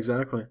 Yeah,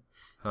 exactly.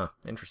 Huh,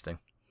 interesting.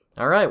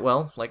 All right,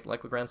 well, like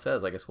Legrand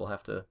says, I guess we'll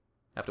have to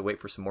wait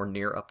for some more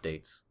Nier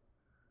updates.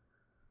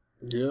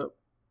 Yep.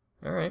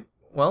 All right.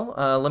 Well,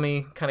 let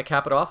me kind of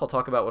cap it off. I'll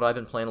talk about what I've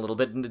been playing a little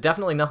bit.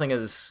 Definitely nothing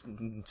as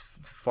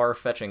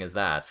far-fetching as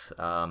that. So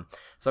I'm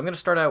going to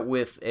start out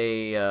with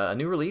a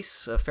new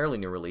release, a fairly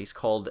new release,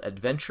 called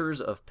Adventures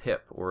of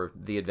Pip, or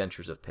The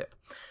Adventures of Pip.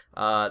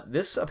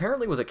 This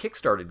apparently was a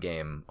Kickstarted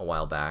game a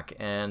while back,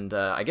 and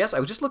I guess I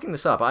was just looking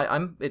this up.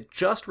 It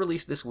just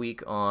released this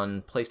week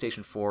on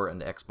PlayStation 4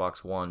 and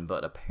Xbox One,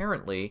 but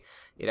apparently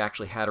it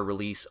actually had a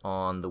release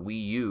on the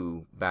Wii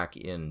U back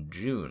in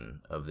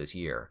June of this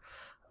year.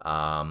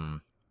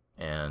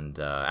 And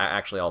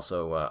actually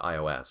also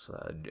iOS.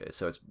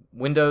 So it's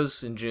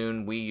Windows in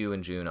June, Wii U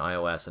in June,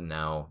 iOS, and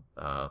now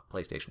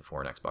PlayStation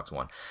 4 and Xbox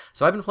One.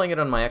 So I've been playing it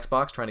on my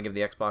Xbox, trying to give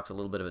the Xbox a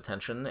little bit of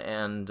attention,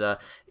 and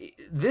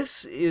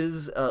this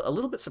is a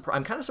little bit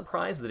I'm kind of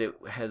surprised that it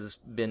has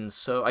been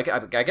so... I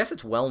guess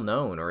it's well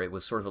known, or it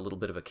was sort of a little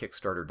bit of a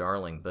Kickstarter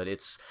darling, but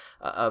it's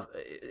a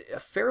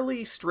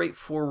fairly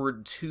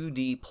straightforward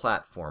 2D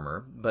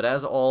platformer, but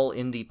as all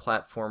indie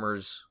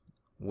platformers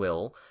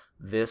will...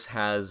 This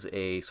has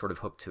a sort of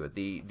hook to it.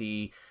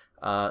 The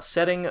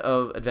setting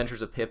of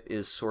Adventures of Pip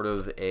is sort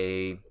of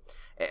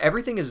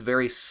everything is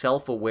very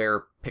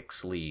self-aware,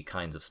 pixely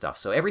kinds of stuff.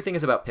 So everything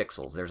is about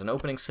pixels. There's an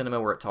opening cinema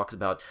where it talks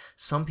about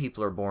some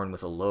people are born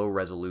with a low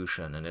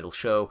resolution, and it'll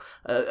show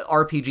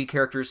RPG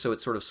characters, so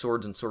it's sort of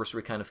swords and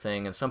sorcery kind of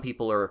thing, and some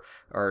people are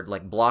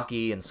like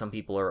blocky, and some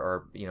people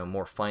are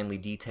more finely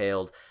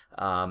detailed.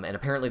 And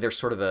apparently there's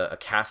sort of a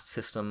caste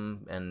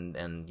system, and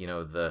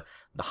the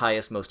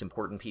highest, most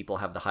important people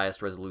have the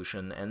highest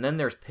resolution. And then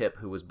there's Pip,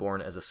 who was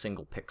born as a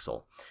single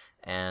pixel.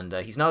 And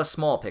he's not a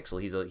small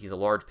pixel, he's a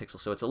large pixel,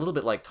 so it's a little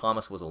bit like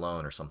Thomas Was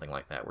Alone or something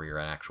like that, where you're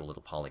an actual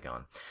little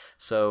polygon.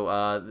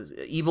 So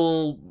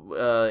evil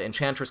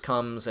enchantress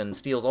comes and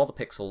steals all the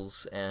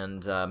pixels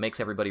and makes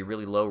everybody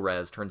really low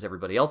res, turns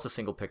everybody else a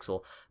single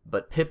pixel,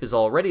 but Pip is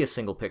already a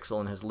single pixel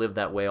and has lived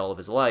that way all of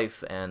his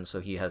life, and so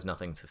he has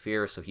nothing to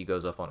fear, so he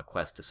goes off on a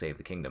quest to save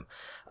the kingdom.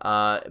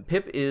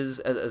 Pip is,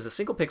 as a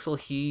single pixel,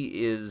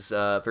 he is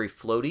very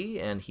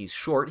floaty, and he's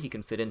short, he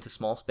can fit into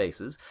small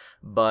spaces,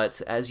 but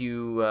as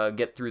you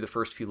get through the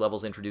first few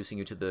levels introducing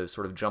you to the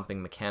sort of jumping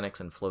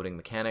mechanics and floating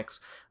mechanics,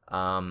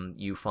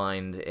 you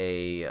find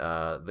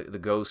the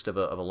ghost of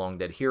a long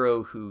dead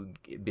hero who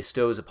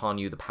bestows upon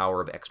you the power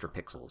of extra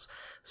pixels.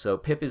 So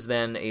Pip is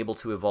then able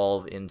to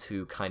evolve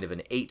into kind of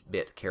an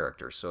 8-bit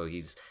character. So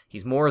he's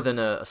more than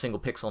a single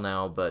pixel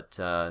now, but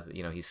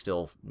he's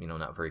still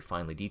not very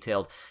finely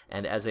detailed.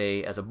 And as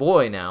a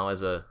boy now,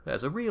 as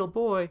a real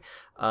boy,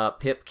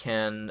 Pip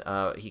can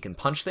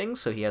punch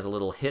things. So he has a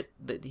little hit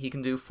that he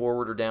can do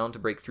forward or down to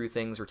break through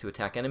things or to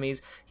attack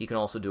enemies. He can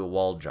also do a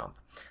wall jump.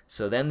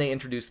 So then they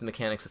introduce the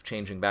mechanics of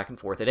changing back and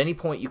forth. At any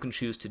point you can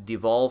choose to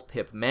devolve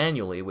Pip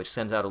manually, which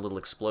sends out a little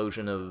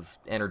explosion of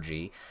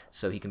energy,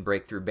 so he can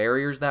break through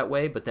barriers that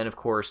way, but then of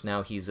course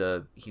now he's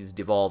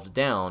devolved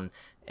down,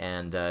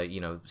 and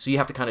so you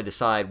have to kind of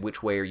decide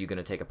which way are you going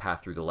to take a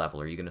path through the level.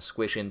 Are you going to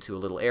squish into a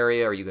little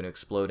area? Are you going to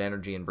explode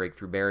energy and break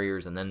through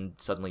barriers, and then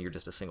suddenly you're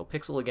just a single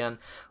pixel again?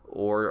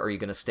 Or are you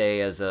going to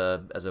stay as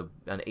an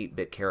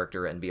 8-bit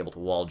character and be able to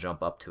wall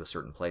jump up to a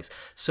certain place?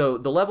 So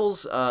the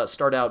levels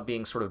start out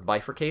being sort of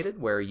bifurcated,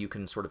 where you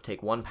can sort of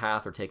take one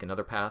path or take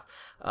another path.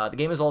 The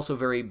game is also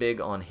very big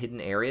on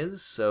hidden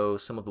areas, so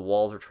some of the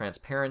walls are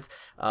transparent.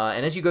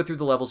 And as you go through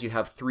the levels, you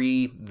have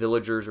 3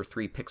 villagers or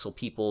 3 pixel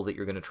people that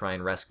you're going to try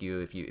and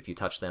rescue. If you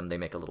touch them, they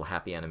make a little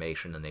happy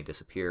animation and they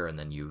disappear, and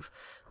then you've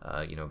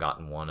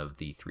gotten one of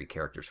the 3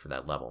 characters for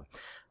that level.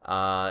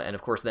 And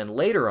of course then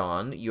later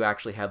on you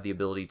actually have the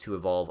ability to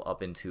evolve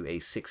up into a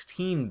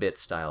 16-bit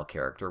style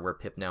character, where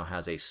Pip now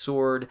has a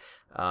sword,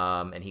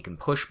 and he can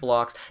push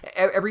blocks.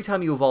 Every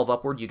time you evolve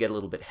upward you get a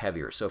little bit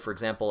heavier. So for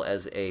example,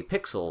 as a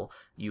pixel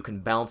you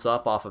can bounce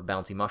up off of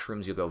bouncy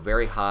mushrooms, you'll go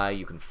very high,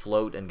 you can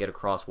float and get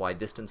across wide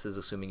distances,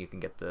 assuming you can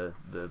get the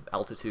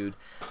altitude.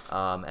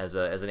 As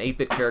an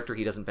 8-bit character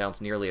he doesn't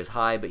bounce nearly as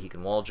high, but he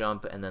can wall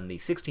jump, and then the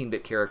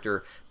 16-bit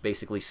character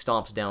basically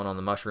stomps down on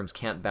the mushrooms,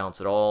 can't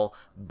bounce at all,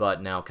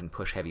 but now can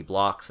push heavy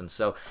blocks. And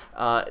so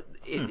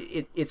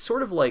it's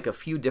sort of like a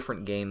few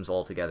different games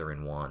all together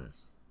in one.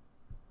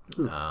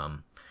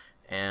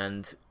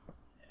 And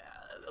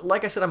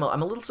like I said, I'm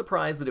a little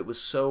surprised that it was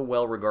so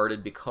well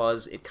regarded,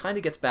 because it kind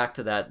of gets back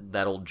to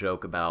that old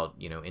joke about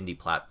indie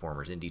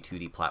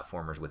 2D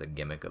platformers with a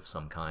gimmick of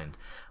some kind.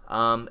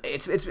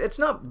 It's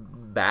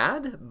not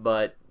bad,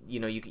 but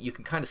you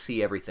can kind of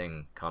see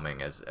everything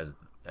coming as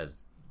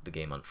the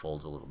game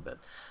unfolds a little bit.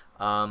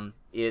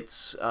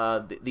 It's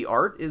the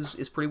art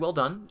is pretty well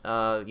done.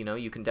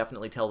 You can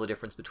definitely tell the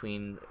difference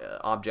between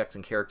objects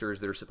and characters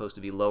that are supposed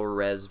to be lower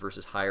res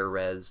versus higher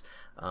res.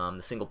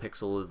 The single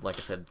pixel, like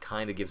I said,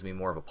 kind of gives me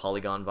more of a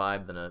polygon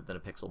vibe than a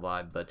pixel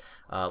vibe. But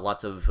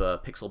lots of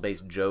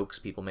pixel-based jokes,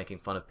 people making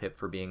fun of Pip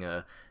for being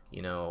a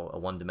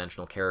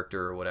one-dimensional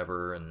character or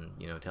whatever, and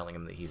telling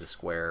him that he's a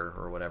square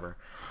or whatever.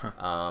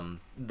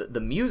 The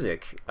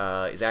music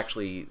is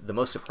actually the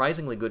most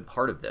surprisingly good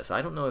part of this.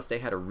 I don't know if they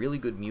had a really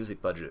good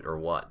music budget or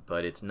what,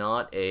 but it's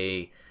not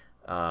a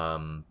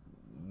NES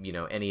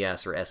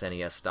or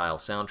SNES style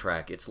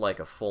soundtrack. It's like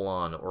a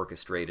full-on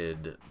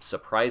orchestrated,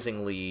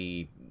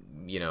 surprisingly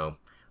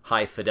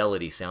high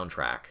fidelity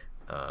soundtrack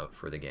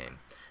for the game,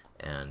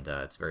 and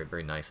it's very,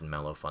 very nice and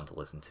mellow, fun to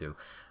listen to.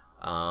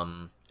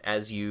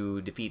 As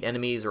you defeat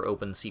enemies or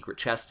open secret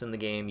chests in the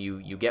game,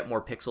 you get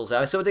more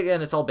pixels. So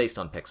again, it's all based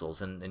on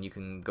pixels, and you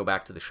can go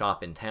back to the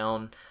shop in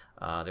town.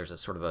 There's a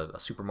sort of a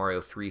Super Mario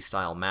 3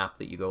 style map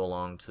that you go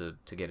along to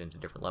get into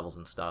different levels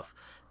and stuff,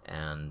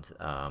 and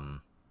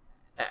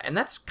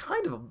that's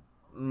kind of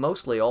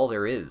mostly all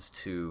there is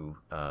to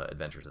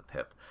Adventures of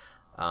Pip.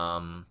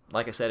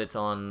 Like I said, it's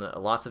on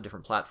lots of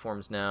different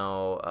platforms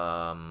now.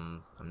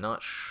 I'm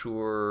not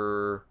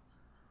sure.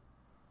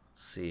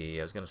 Let's see.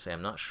 I was going to say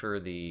I'm not sure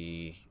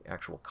the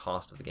actual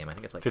cost of the game. I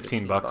think it's like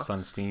 $15 on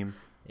Steam.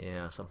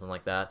 Yeah, something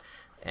like that.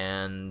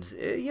 And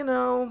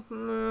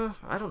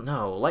I don't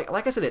know.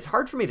 Like I said, it's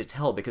hard for me to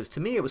tell because to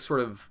me it was sort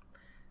of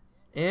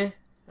I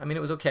mean, it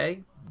was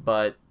okay,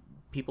 but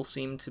people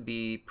seem to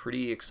be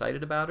pretty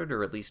excited about it,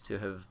 or at least to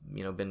have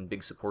been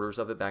big supporters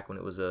of it back when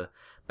it was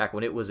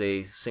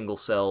a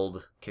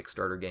single-celled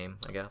Kickstarter game,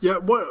 I guess. Yeah.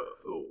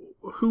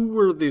 Who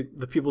were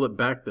the people that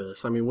backed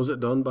this? I mean, was it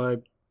done by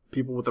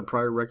people with a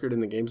prior record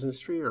in the games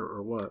industry,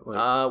 or what?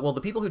 Well,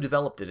 the people who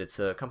developed it's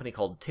a company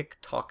called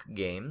TikTok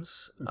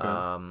Games, okay.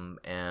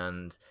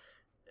 And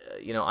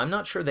I'm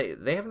not sure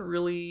they haven't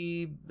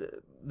really.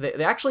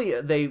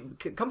 They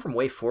come from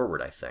way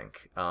forward, I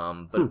think.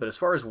 But as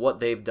far as what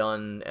they've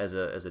done as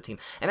a team,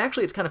 and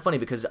actually it's kind of funny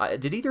because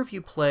did either of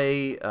you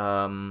play?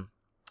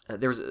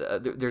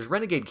 There's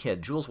Renegade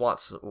Kid, Jules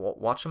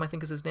Watsham, I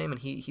think is his name, and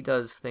he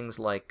does things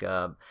like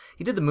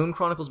he did the Moon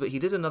Chronicles, but he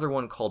did another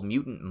one called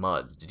Mutant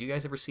Mudds. Did you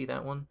guys ever see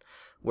that one?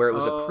 Where it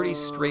was a pretty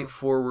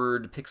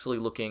straightforward, pixely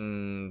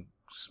looking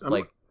I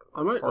might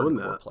own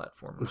that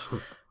platform.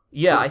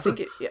 Yeah, I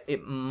think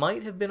it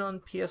might have been on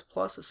PS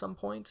Plus at some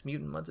point.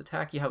 Mutant Mudds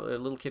Attack. You have a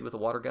little kid with a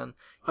water gun.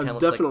 I've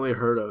definitely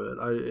heard of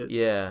it.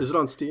 Yeah. Is it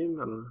on Steam?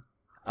 I don't know.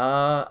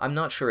 I'm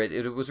not sure.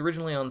 It was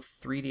originally on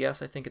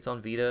 3DS. I think it's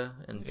on Vita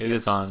and it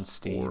is on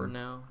Steam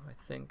now, I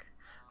think.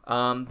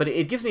 But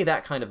it gives me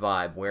that kind of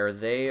vibe where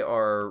they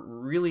are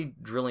really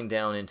drilling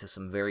down into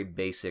some very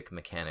basic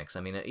mechanics.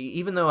 I mean,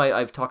 even though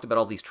I've talked about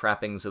all these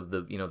trappings of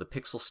the the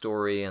pixel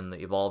story and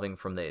the evolving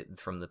from the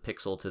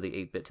pixel to the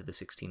 8-bit to the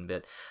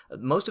 16-bit,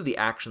 most of the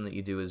action that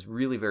you do is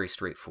really very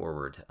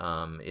straightforward.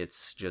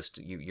 It's just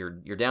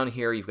you're down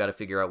here. You've got to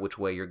figure out which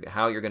way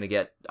how you're going to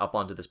get up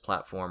onto this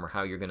platform, or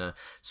how you're going to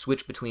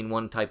switch between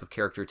one type of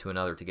character to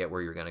another to get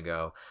where you're going to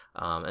go.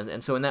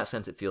 And so in that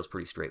sense, it feels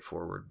pretty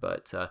straightforward.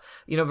 But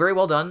very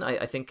well done.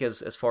 I think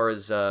as far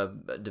as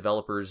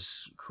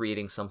developers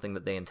creating something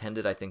that they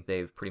intended, I think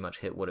they've pretty much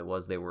hit what it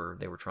was they were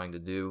trying to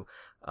do.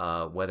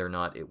 Whether or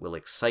not it will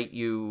excite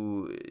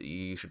you,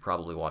 you should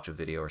probably watch a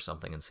video or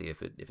something and see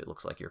if it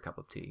looks like your cup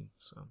of tea.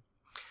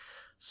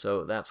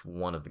 So that's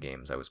one of the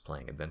games I was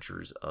playing,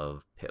 Adventures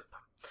of Pip.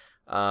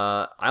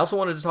 I also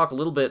wanted to talk a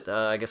little bit,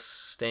 I guess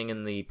staying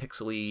in the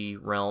pixely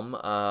realm,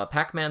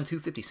 Pac-Man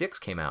 256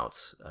 came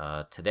out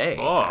today,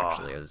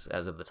 actually,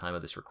 as of the time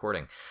of this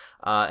recording.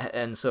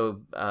 And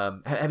so,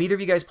 have either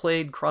of you guys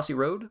played Crossy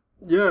Road?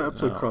 Yeah, I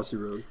played Crossy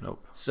Road.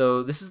 Nope.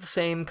 So this is the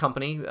same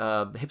company,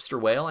 Hipster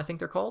Whale, I think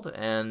they're called.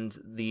 And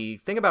the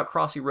thing about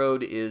Crossy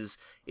Road is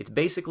it's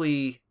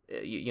basically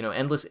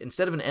endless.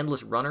 Instead of an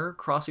endless runner,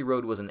 Crossy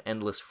Road was an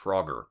endless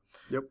Frogger.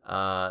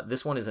 Yep.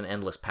 This one is an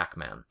endless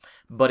Pac-Man.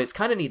 But it's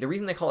kind of neat. The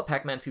reason they call it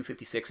Pac-Man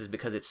 256 is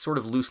because it's sort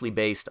of loosely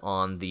based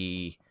on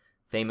the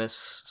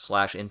famous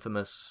 /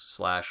 infamous /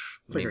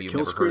 maybe like you've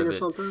never heard of it. Or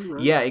something,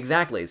 right? Yeah,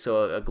 exactly.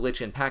 So a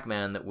glitch in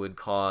Pac-Man that would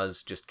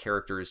cause just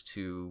characters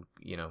to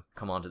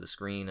come onto the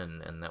screen,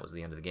 and that was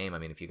the end of the game. I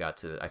mean, if you got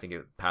to, I think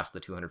it passed the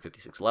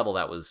 256 level,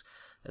 that was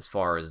as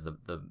far as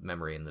the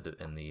memory and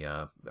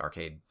the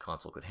arcade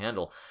console could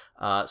handle.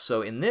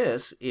 So in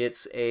this,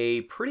 it's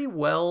a pretty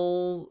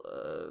well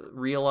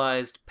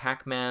realized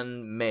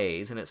Pac-Man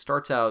maze, and it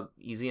starts out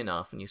easy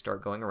enough, and you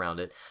start going around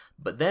it,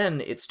 but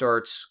then it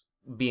starts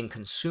being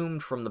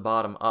consumed from the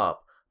bottom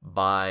up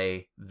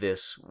by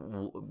this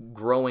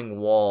growing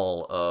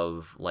wall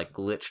of like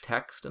glitch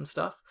text and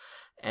stuff.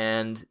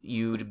 And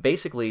you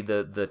basically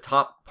the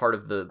top part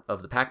of the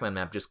Pac-Man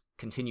map just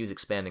continues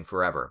expanding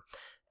forever.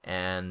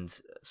 And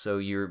so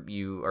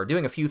you are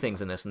doing a few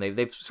things in this, and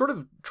they've sort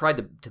of tried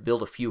to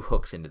build a few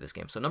hooks into this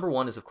game. So number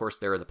one is, of course,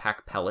 there are the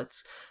pack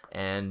pellets,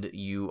 and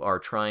you are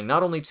trying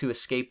not only to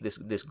escape this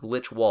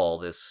glitch wall,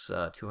 this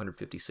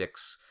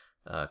 256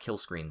 kill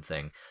screen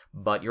thing,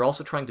 but you're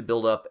also trying to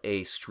build up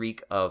a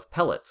streak of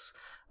pellets.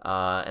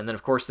 And then,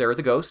 of course, there are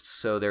the ghosts.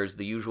 So there's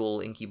the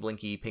usual Inky,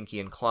 Blinky, Pinky,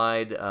 and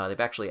Clyde.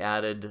 They've actually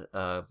added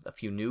a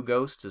few new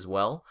ghosts as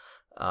well.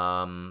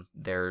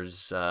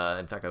 There's,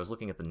 in fact, I was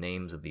looking at the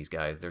names of these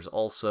guys. There's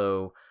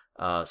also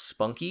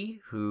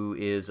Spunky, who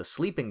is a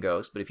sleeping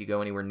ghost, but if you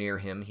go anywhere near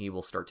him, he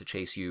will start to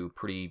chase you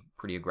pretty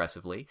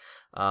aggressively.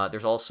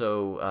 There's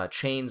also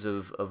chains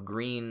of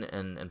green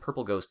and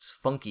purple ghosts.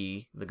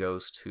 Funky, the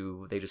ghost,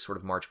 who they just sort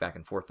of march back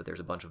and forth, but there's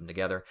a bunch of them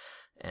together.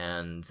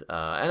 And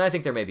I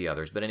think there may be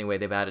others, but anyway,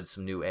 they've added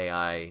some new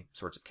AI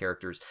sorts of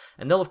characters,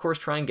 and they'll of course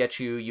try and get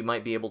you. You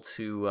might be able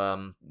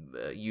to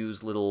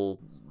use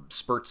little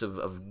spurts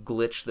of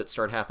glitch that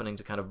start happening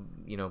to kind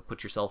of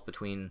put yourself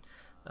between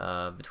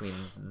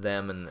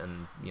them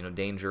and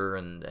danger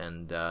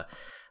and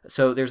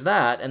so there's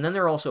that, and then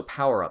there are also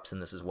power-ups in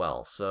this as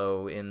well.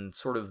 So in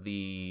sort of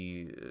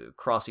the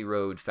Crossy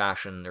Road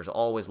fashion, there's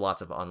always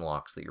lots of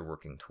unlocks that you're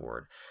working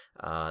toward.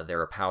 There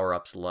are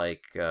power-ups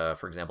like,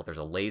 for example, there's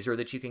a laser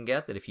that you can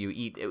get that if you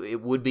eat,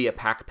 it would be a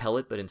pack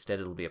pellet, but instead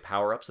it'll be a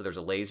power-up. So there's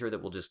a laser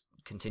that will just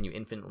continue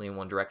infinitely in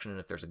one direction,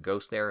 and if there's a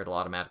ghost there, it'll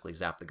automatically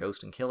zap the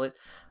ghost and kill it.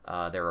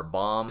 There are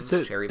bombs,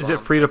 cherry bombs. Is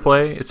it free to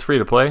play? It's free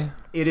to play?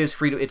 It is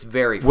free to, it's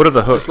very free. What are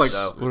the hooks?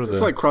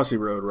 It's like Crossy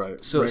Road,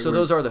 right? So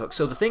those are the hooks.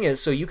 So the thing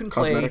is, so you can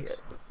play...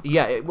 Cosmetics?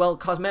 Yeah, well,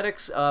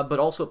 cosmetics, but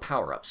also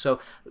power-ups. So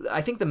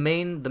I think the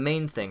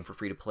main thing for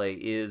free-to-play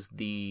is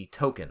the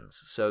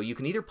tokens. So you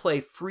can either play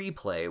free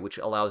play, which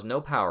allows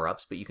no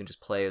power-ups, but you can just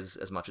play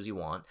as much as you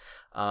want.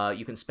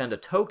 You can spend a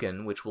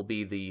token, which will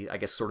be I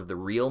guess, sort of the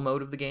real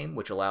mode of the game,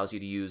 which allows you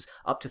to use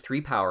up to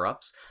 3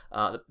 power-ups.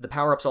 The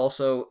power-ups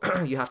also,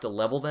 you have to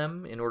level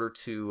them in order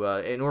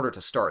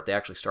to start. They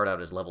actually start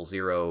out as level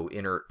 0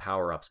 inert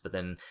power-ups, but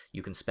then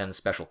you can spend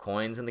special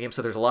coins in the game.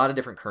 So there's a lot of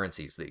different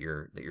currencies that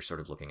you're sort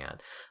of looking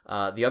at.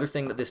 The other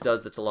thing that this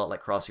does that's a lot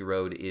like Crossy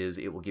Road is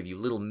it will give you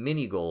little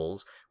mini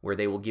goals where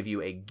they will give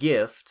you a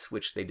gift,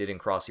 which they did in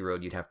Crossy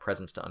Road. You'd have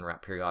presents to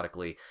unwrap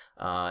periodically,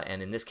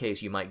 and in this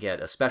case, you might get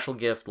a special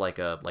gift like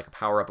a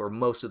power up, or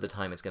most of the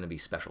time it's going to be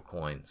special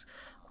coins.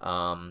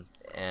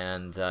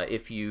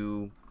 If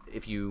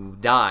you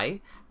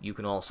die, you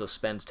can also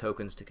spend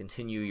tokens to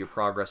continue your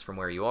progress from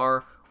where you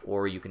are,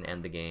 or you can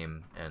end the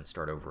game and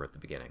start over at the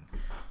beginning.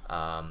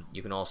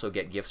 You can also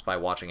get gifts by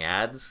watching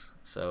ads,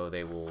 so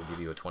they will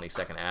give you a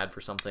 20-second ad for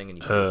something, and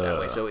you can do it that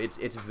way. So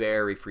it's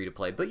very free to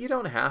play, but you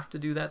don't have to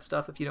do that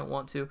stuff if you don't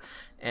want to.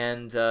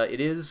 And it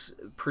is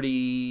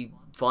pretty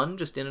fun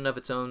just in and of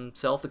its own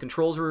self. The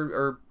controls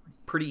are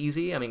pretty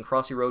easy. I mean,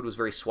 Crossy Road was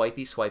very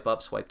swipey, swipe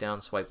up, swipe down,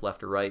 swipe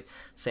left or right.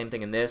 Same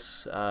thing in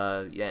this,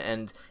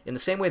 and in the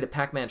same way that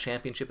Pac-Man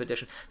Championship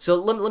Edition. So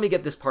let me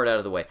get this part out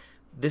of the way.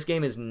 This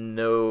game is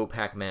no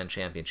Pac-Man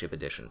Championship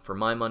Edition. For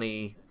my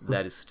money,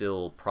 that is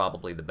still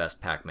probably the best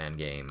Pac-Man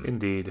game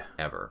indeed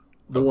ever.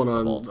 The one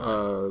on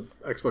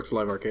Xbox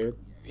Live Arcade?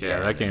 Yeah,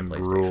 that game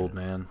ruled,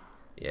 man.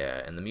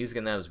 Yeah, and the music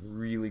in that was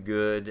really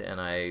good,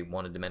 and I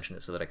wanted to mention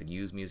it so that I could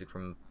use music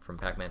from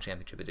Pac-Man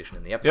Championship Edition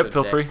in the episode. Yep,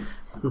 feel free.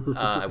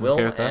 I will,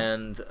 okay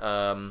and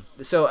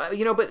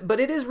but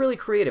it is really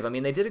creative. I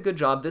mean, they did a good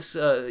job. This,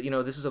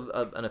 this is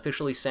an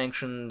officially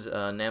sanctioned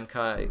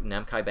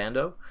Namco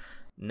Bando.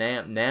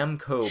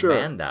 Namco sure.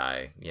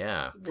 Bandai,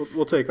 yeah.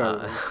 We'll take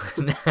on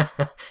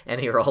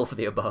any or all of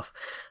the above.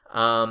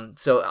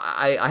 So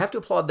I have to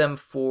applaud them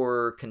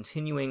for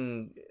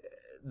continuing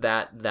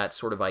that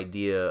sort of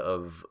idea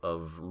of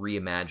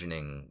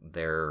reimagining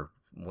their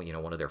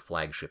one of their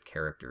flagship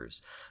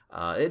characters.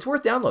 It's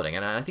worth downloading,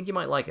 and I think you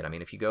might like it. I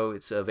mean, if you go,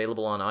 it's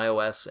available on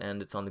iOS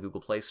and it's on the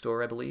Google Play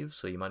Store, I believe.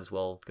 So you might as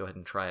well go ahead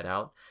and try it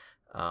out.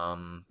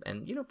 And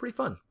pretty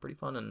fun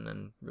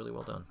and really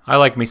well done. I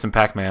like me some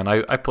Pac-Man.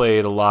 I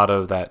played a lot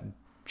of that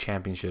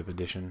Championship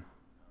Edition.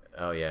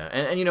 Oh yeah,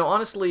 and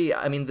honestly,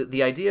 I mean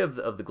the idea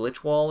of the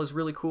glitch wall is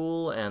really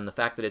cool, and the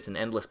fact that it's an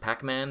endless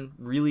Pac-Man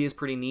really is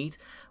pretty neat.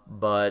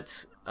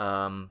 But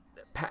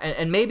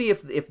and maybe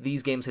if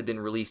these games had been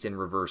released in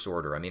reverse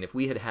order, I mean, if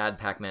we had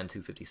Pac-Man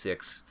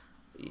 256.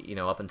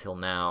 Up until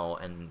now,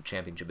 and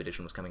Championship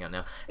Edition was coming out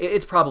now,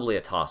 it's probably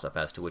a toss-up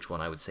as to which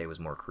one I would say was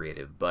more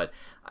creative. But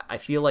I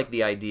feel like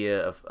the idea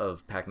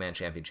of Pac-Man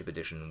Championship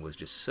Edition was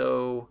just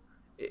so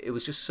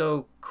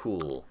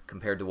cool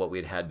compared to what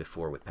we had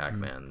before with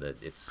Pac-Man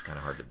that it's kind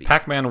of hard to beat.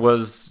 Pac-Man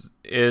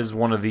is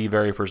one of the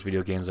very first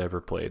video games I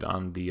ever played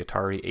on the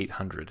Atari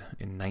 800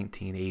 in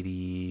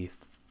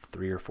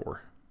 1983 or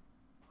 4.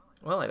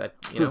 Well,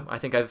 I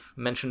think I've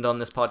mentioned on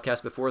this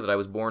podcast before that I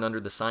was born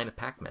under the sign of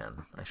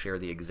Pac-Man. I share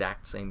the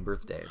exact same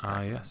birthday as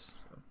Pac-Man. Yes.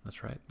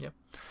 That's right. Yep.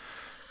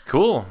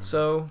 Cool.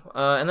 So,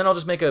 and then I'll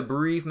just make a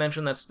brief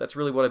mention. That's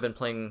really what I've been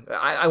playing.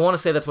 I want to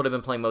say that's what I've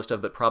been playing most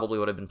of, but probably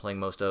what I've been playing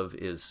most of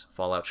is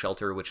Fallout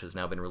Shelter, which has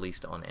now been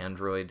released on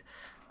Android.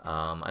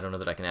 I don't know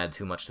that I can add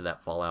too much to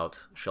that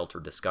Fallout Shelter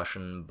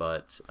discussion,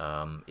 but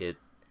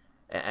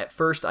at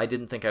first I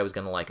didn't think I was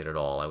going to like it at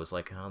all. I was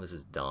like, oh, this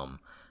is dumb.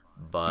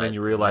 But then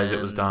you realized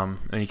it was dumb,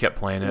 and you kept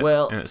playing it,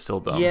 and it's still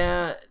dumb.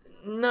 Yeah.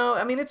 No,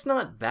 I mean, it's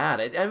not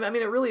bad. I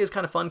mean, it really is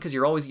kind of fun because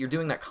you're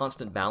doing that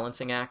constant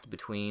balancing act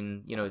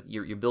between,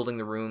 you're building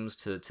the rooms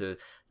to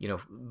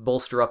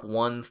bolster up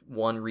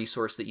one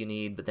resource that you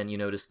need, but then you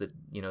notice that,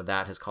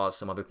 that has caused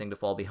some other thing to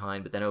fall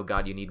behind, but then, oh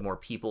God, you need more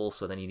people,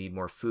 so then you need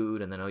more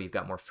food, and then, oh, you've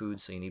got more food,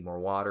 so you need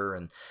more water,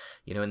 and,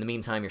 in the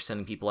meantime, you're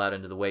sending people out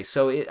into the waste.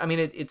 So,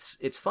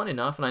 it's fun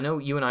enough, and I know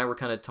you and I were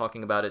kind of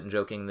talking about it and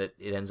joking that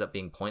it ends up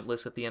being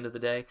pointless at the end of the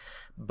day,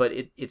 but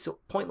it's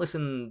pointless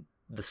in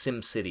the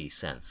SimCity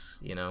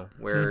sense,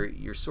 where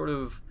you're sort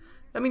of,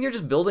 you're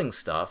just building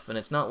stuff, and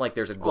it's not like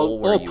there's a goal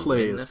where you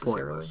win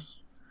necessarily.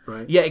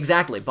 Right? Yeah,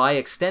 exactly. By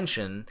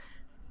extension,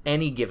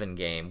 any given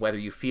game, whether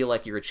you feel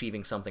like you're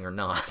achieving something or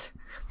not,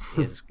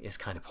 is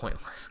kind of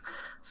pointless.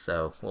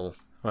 So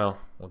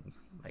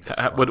I guess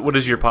what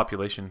is your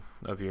population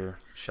of your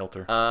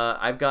shelter?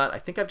 I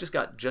think I've just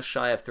got just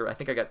shy of 30. I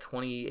think I got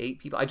 28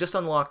 people. I just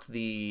unlocked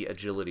the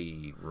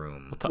agility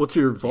room. What's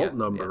your vault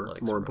number?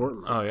 More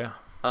importantly. Oh yeah.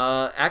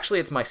 Actually,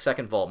 it's my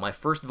second vault. My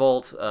first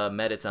vault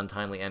met its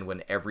untimely end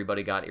when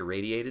everybody got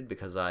irradiated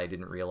because I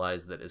didn't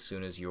realize that as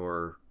soon as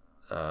your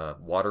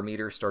water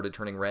meter started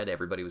turning red,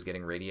 everybody was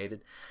getting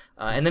radiated.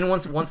 And then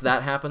once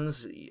that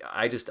happens,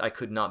 I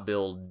could not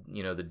build,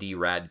 the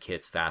D-Rad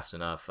kits fast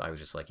enough. I was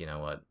just like, you know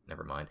what,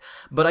 never mind.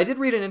 But I did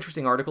read an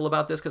interesting article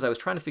about this because I was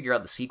trying to figure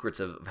out the secrets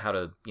of how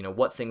to,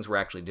 what things we're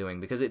actually doing,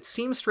 because it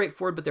seems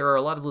straightforward, but there are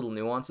a lot of little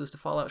nuances to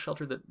Fallout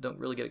Shelter that don't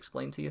really get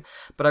explained to you.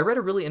 But I read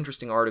a really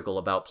interesting article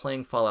about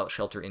playing Fallout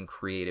Shelter in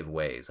creative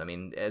ways. I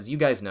mean, as you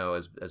guys know,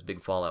 as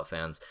big Fallout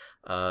fans,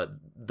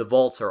 the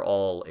vaults are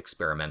all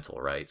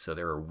experimental, right? So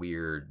there are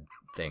weird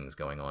things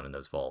going on in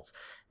those vaults.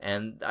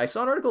 And I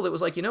saw an article that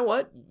was like, you know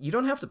what? You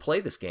don't have to play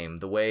this game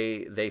the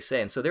way they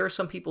say. And so there are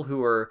some people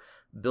who are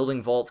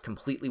building vaults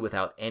completely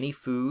without any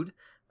food,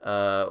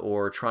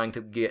 or trying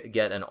to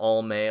get an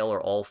all-male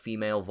or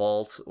all-female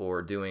vault,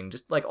 or doing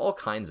just like all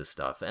kinds of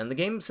stuff. And the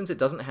game, since it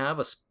doesn't have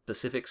a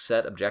specific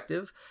set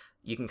objective,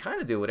 you can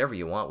kind of do whatever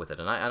you want with it.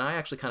 And I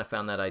actually kind of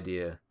found that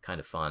idea kind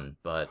of fun.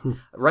 But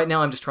right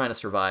now I'm just trying to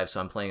survive, so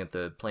I'm playing it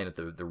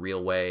the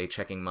real way,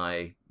 checking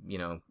my,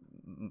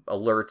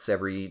 alerts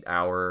every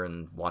hour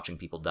and watching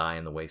people die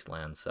in the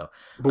wasteland. So,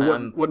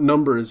 but what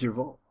number is your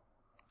vault?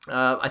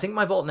 I think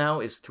my vault now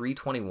is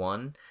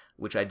 321,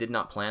 which I did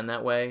not plan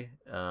that way.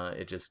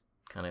 It just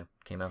kind of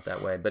came out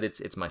that way. But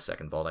it's my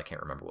second vault. I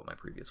can't remember what my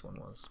previous one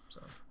was.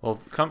 So,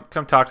 well,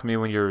 come talk to me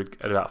when you're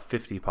at about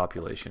 50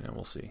 population, and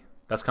we'll see.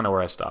 That's kind of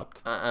where I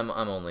stopped. I'm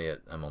only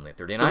at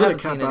 30. And doesn't it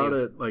cap out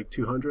at like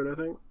 200? I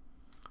think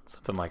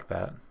something like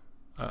that.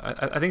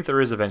 I think there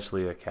is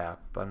eventually a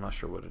cap, but I'm not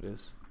sure what it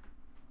is.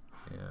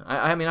 Yeah,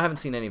 I mean, I haven't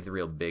seen any of the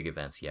real big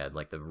events yet,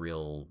 like the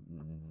real,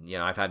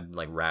 I've had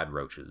like rad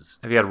roaches.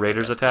 Have you had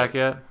raiders attack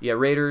yet? Yeah,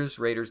 raiders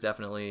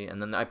definitely,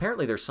 and then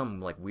apparently there's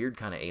some like weird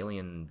kind of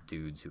alien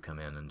dudes who come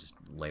in and just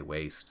lay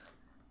waste.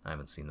 I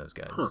haven't seen those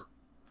guys. Huh.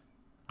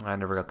 I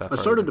never got that far.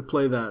 I started to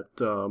play that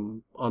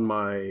on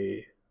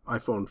my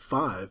iPhone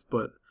 5,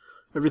 but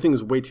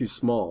everything's way too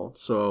small,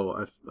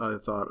 so I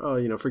thought,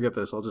 forget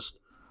this.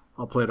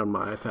 I'll play it on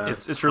my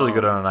iPad. It's really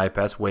good on an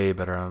iPad. It's way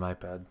better on an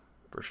iPad.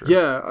 For sure.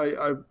 Yeah,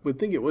 I would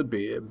think it would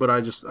be, but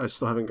I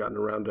still haven't gotten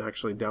around to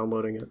actually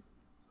downloading it.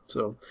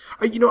 So,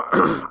 I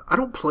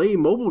don't play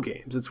mobile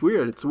games. It's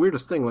weird. It's the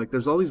weirdest thing. Like,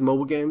 there's all these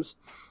mobile games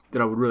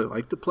that I would really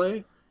like to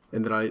play,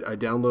 and that I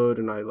download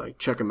and I like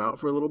check them out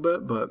for a little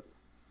bit. But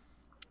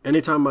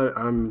anytime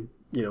I'm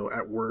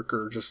at work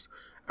or just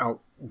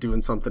out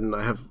doing something and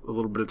I have a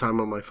little bit of time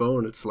on my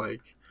phone, it's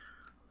like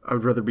I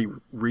would rather be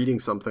reading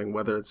something,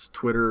 whether it's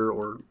Twitter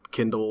or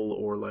Kindle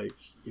or like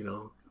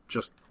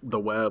just the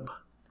web.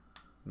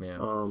 Yeah.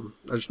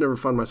 I just never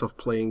find myself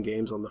playing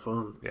games on the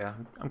phone. Yeah,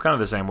 I'm kind of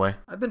the same way.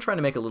 I've been trying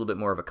to make a little bit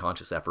more of a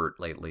conscious effort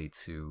lately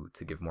to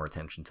give more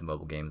attention to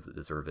mobile games that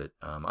deserve it.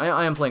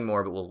 I am playing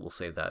more, but we'll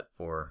save that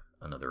for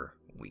another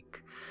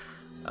week.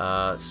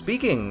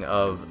 Speaking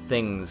of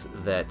things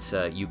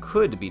that you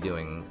could be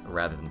doing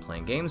rather than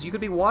playing games, you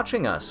could be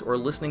watching us or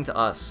listening to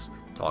us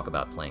talk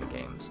about playing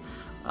games.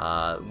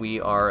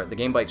 We are the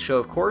Game Bytes show,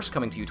 of course,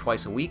 coming to you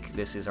twice a week.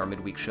 This is our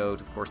midweek show,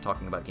 of course,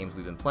 talking about games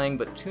we've been playing,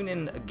 but tune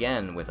in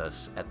again with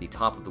us at the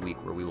top of the week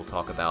where we will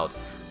talk about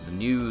the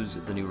news,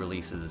 the new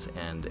releases,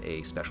 and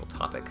a special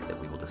topic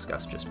that we will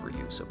discuss just for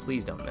you, so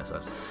please don't miss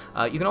us.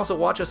 You can also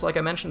watch us, like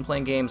I mentioned,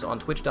 playing games on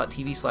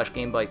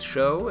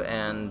twitch.tv/GameBytesShow,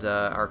 and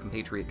our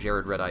compatriot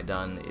Jared Red Eye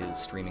Dunn is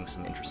streaming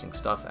some interesting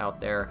stuff out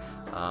there,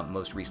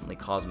 most recently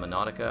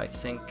Cosmonautica, I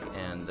think,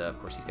 and of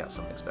course he's got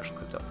something special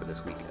cooked up for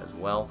this week as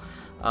well.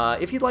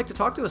 If you'd like to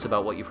talk to us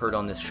about what you've heard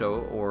on this show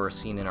or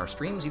seen in our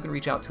streams, you can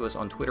reach out to us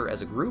on Twitter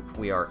as a group.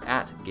 We are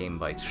at Game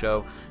Bytes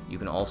Show. You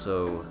can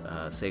also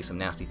say some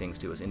nasty things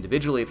to us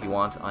individually if you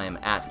want. I am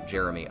at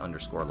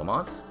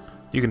Jeremy_Lamont.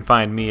 You can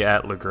find me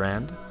at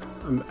Legrand.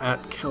 I'm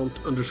at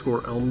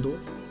Count_Elmdor.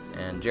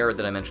 And Jared,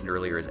 that I mentioned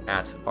earlier, is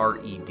at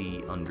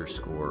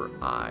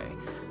 @RED_I.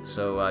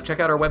 So check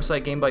out our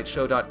website,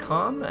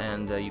 GameBytesShow.com,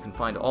 and you can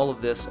find all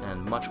of this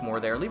and much more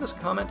there. Leave us a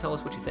comment, tell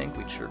us what you think.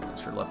 We'd sure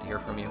love to hear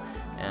from you.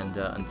 And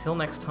until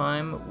next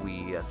time,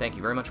 we thank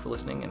you very much for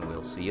listening, and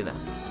we'll see you then.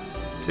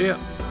 See ya.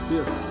 See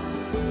ya.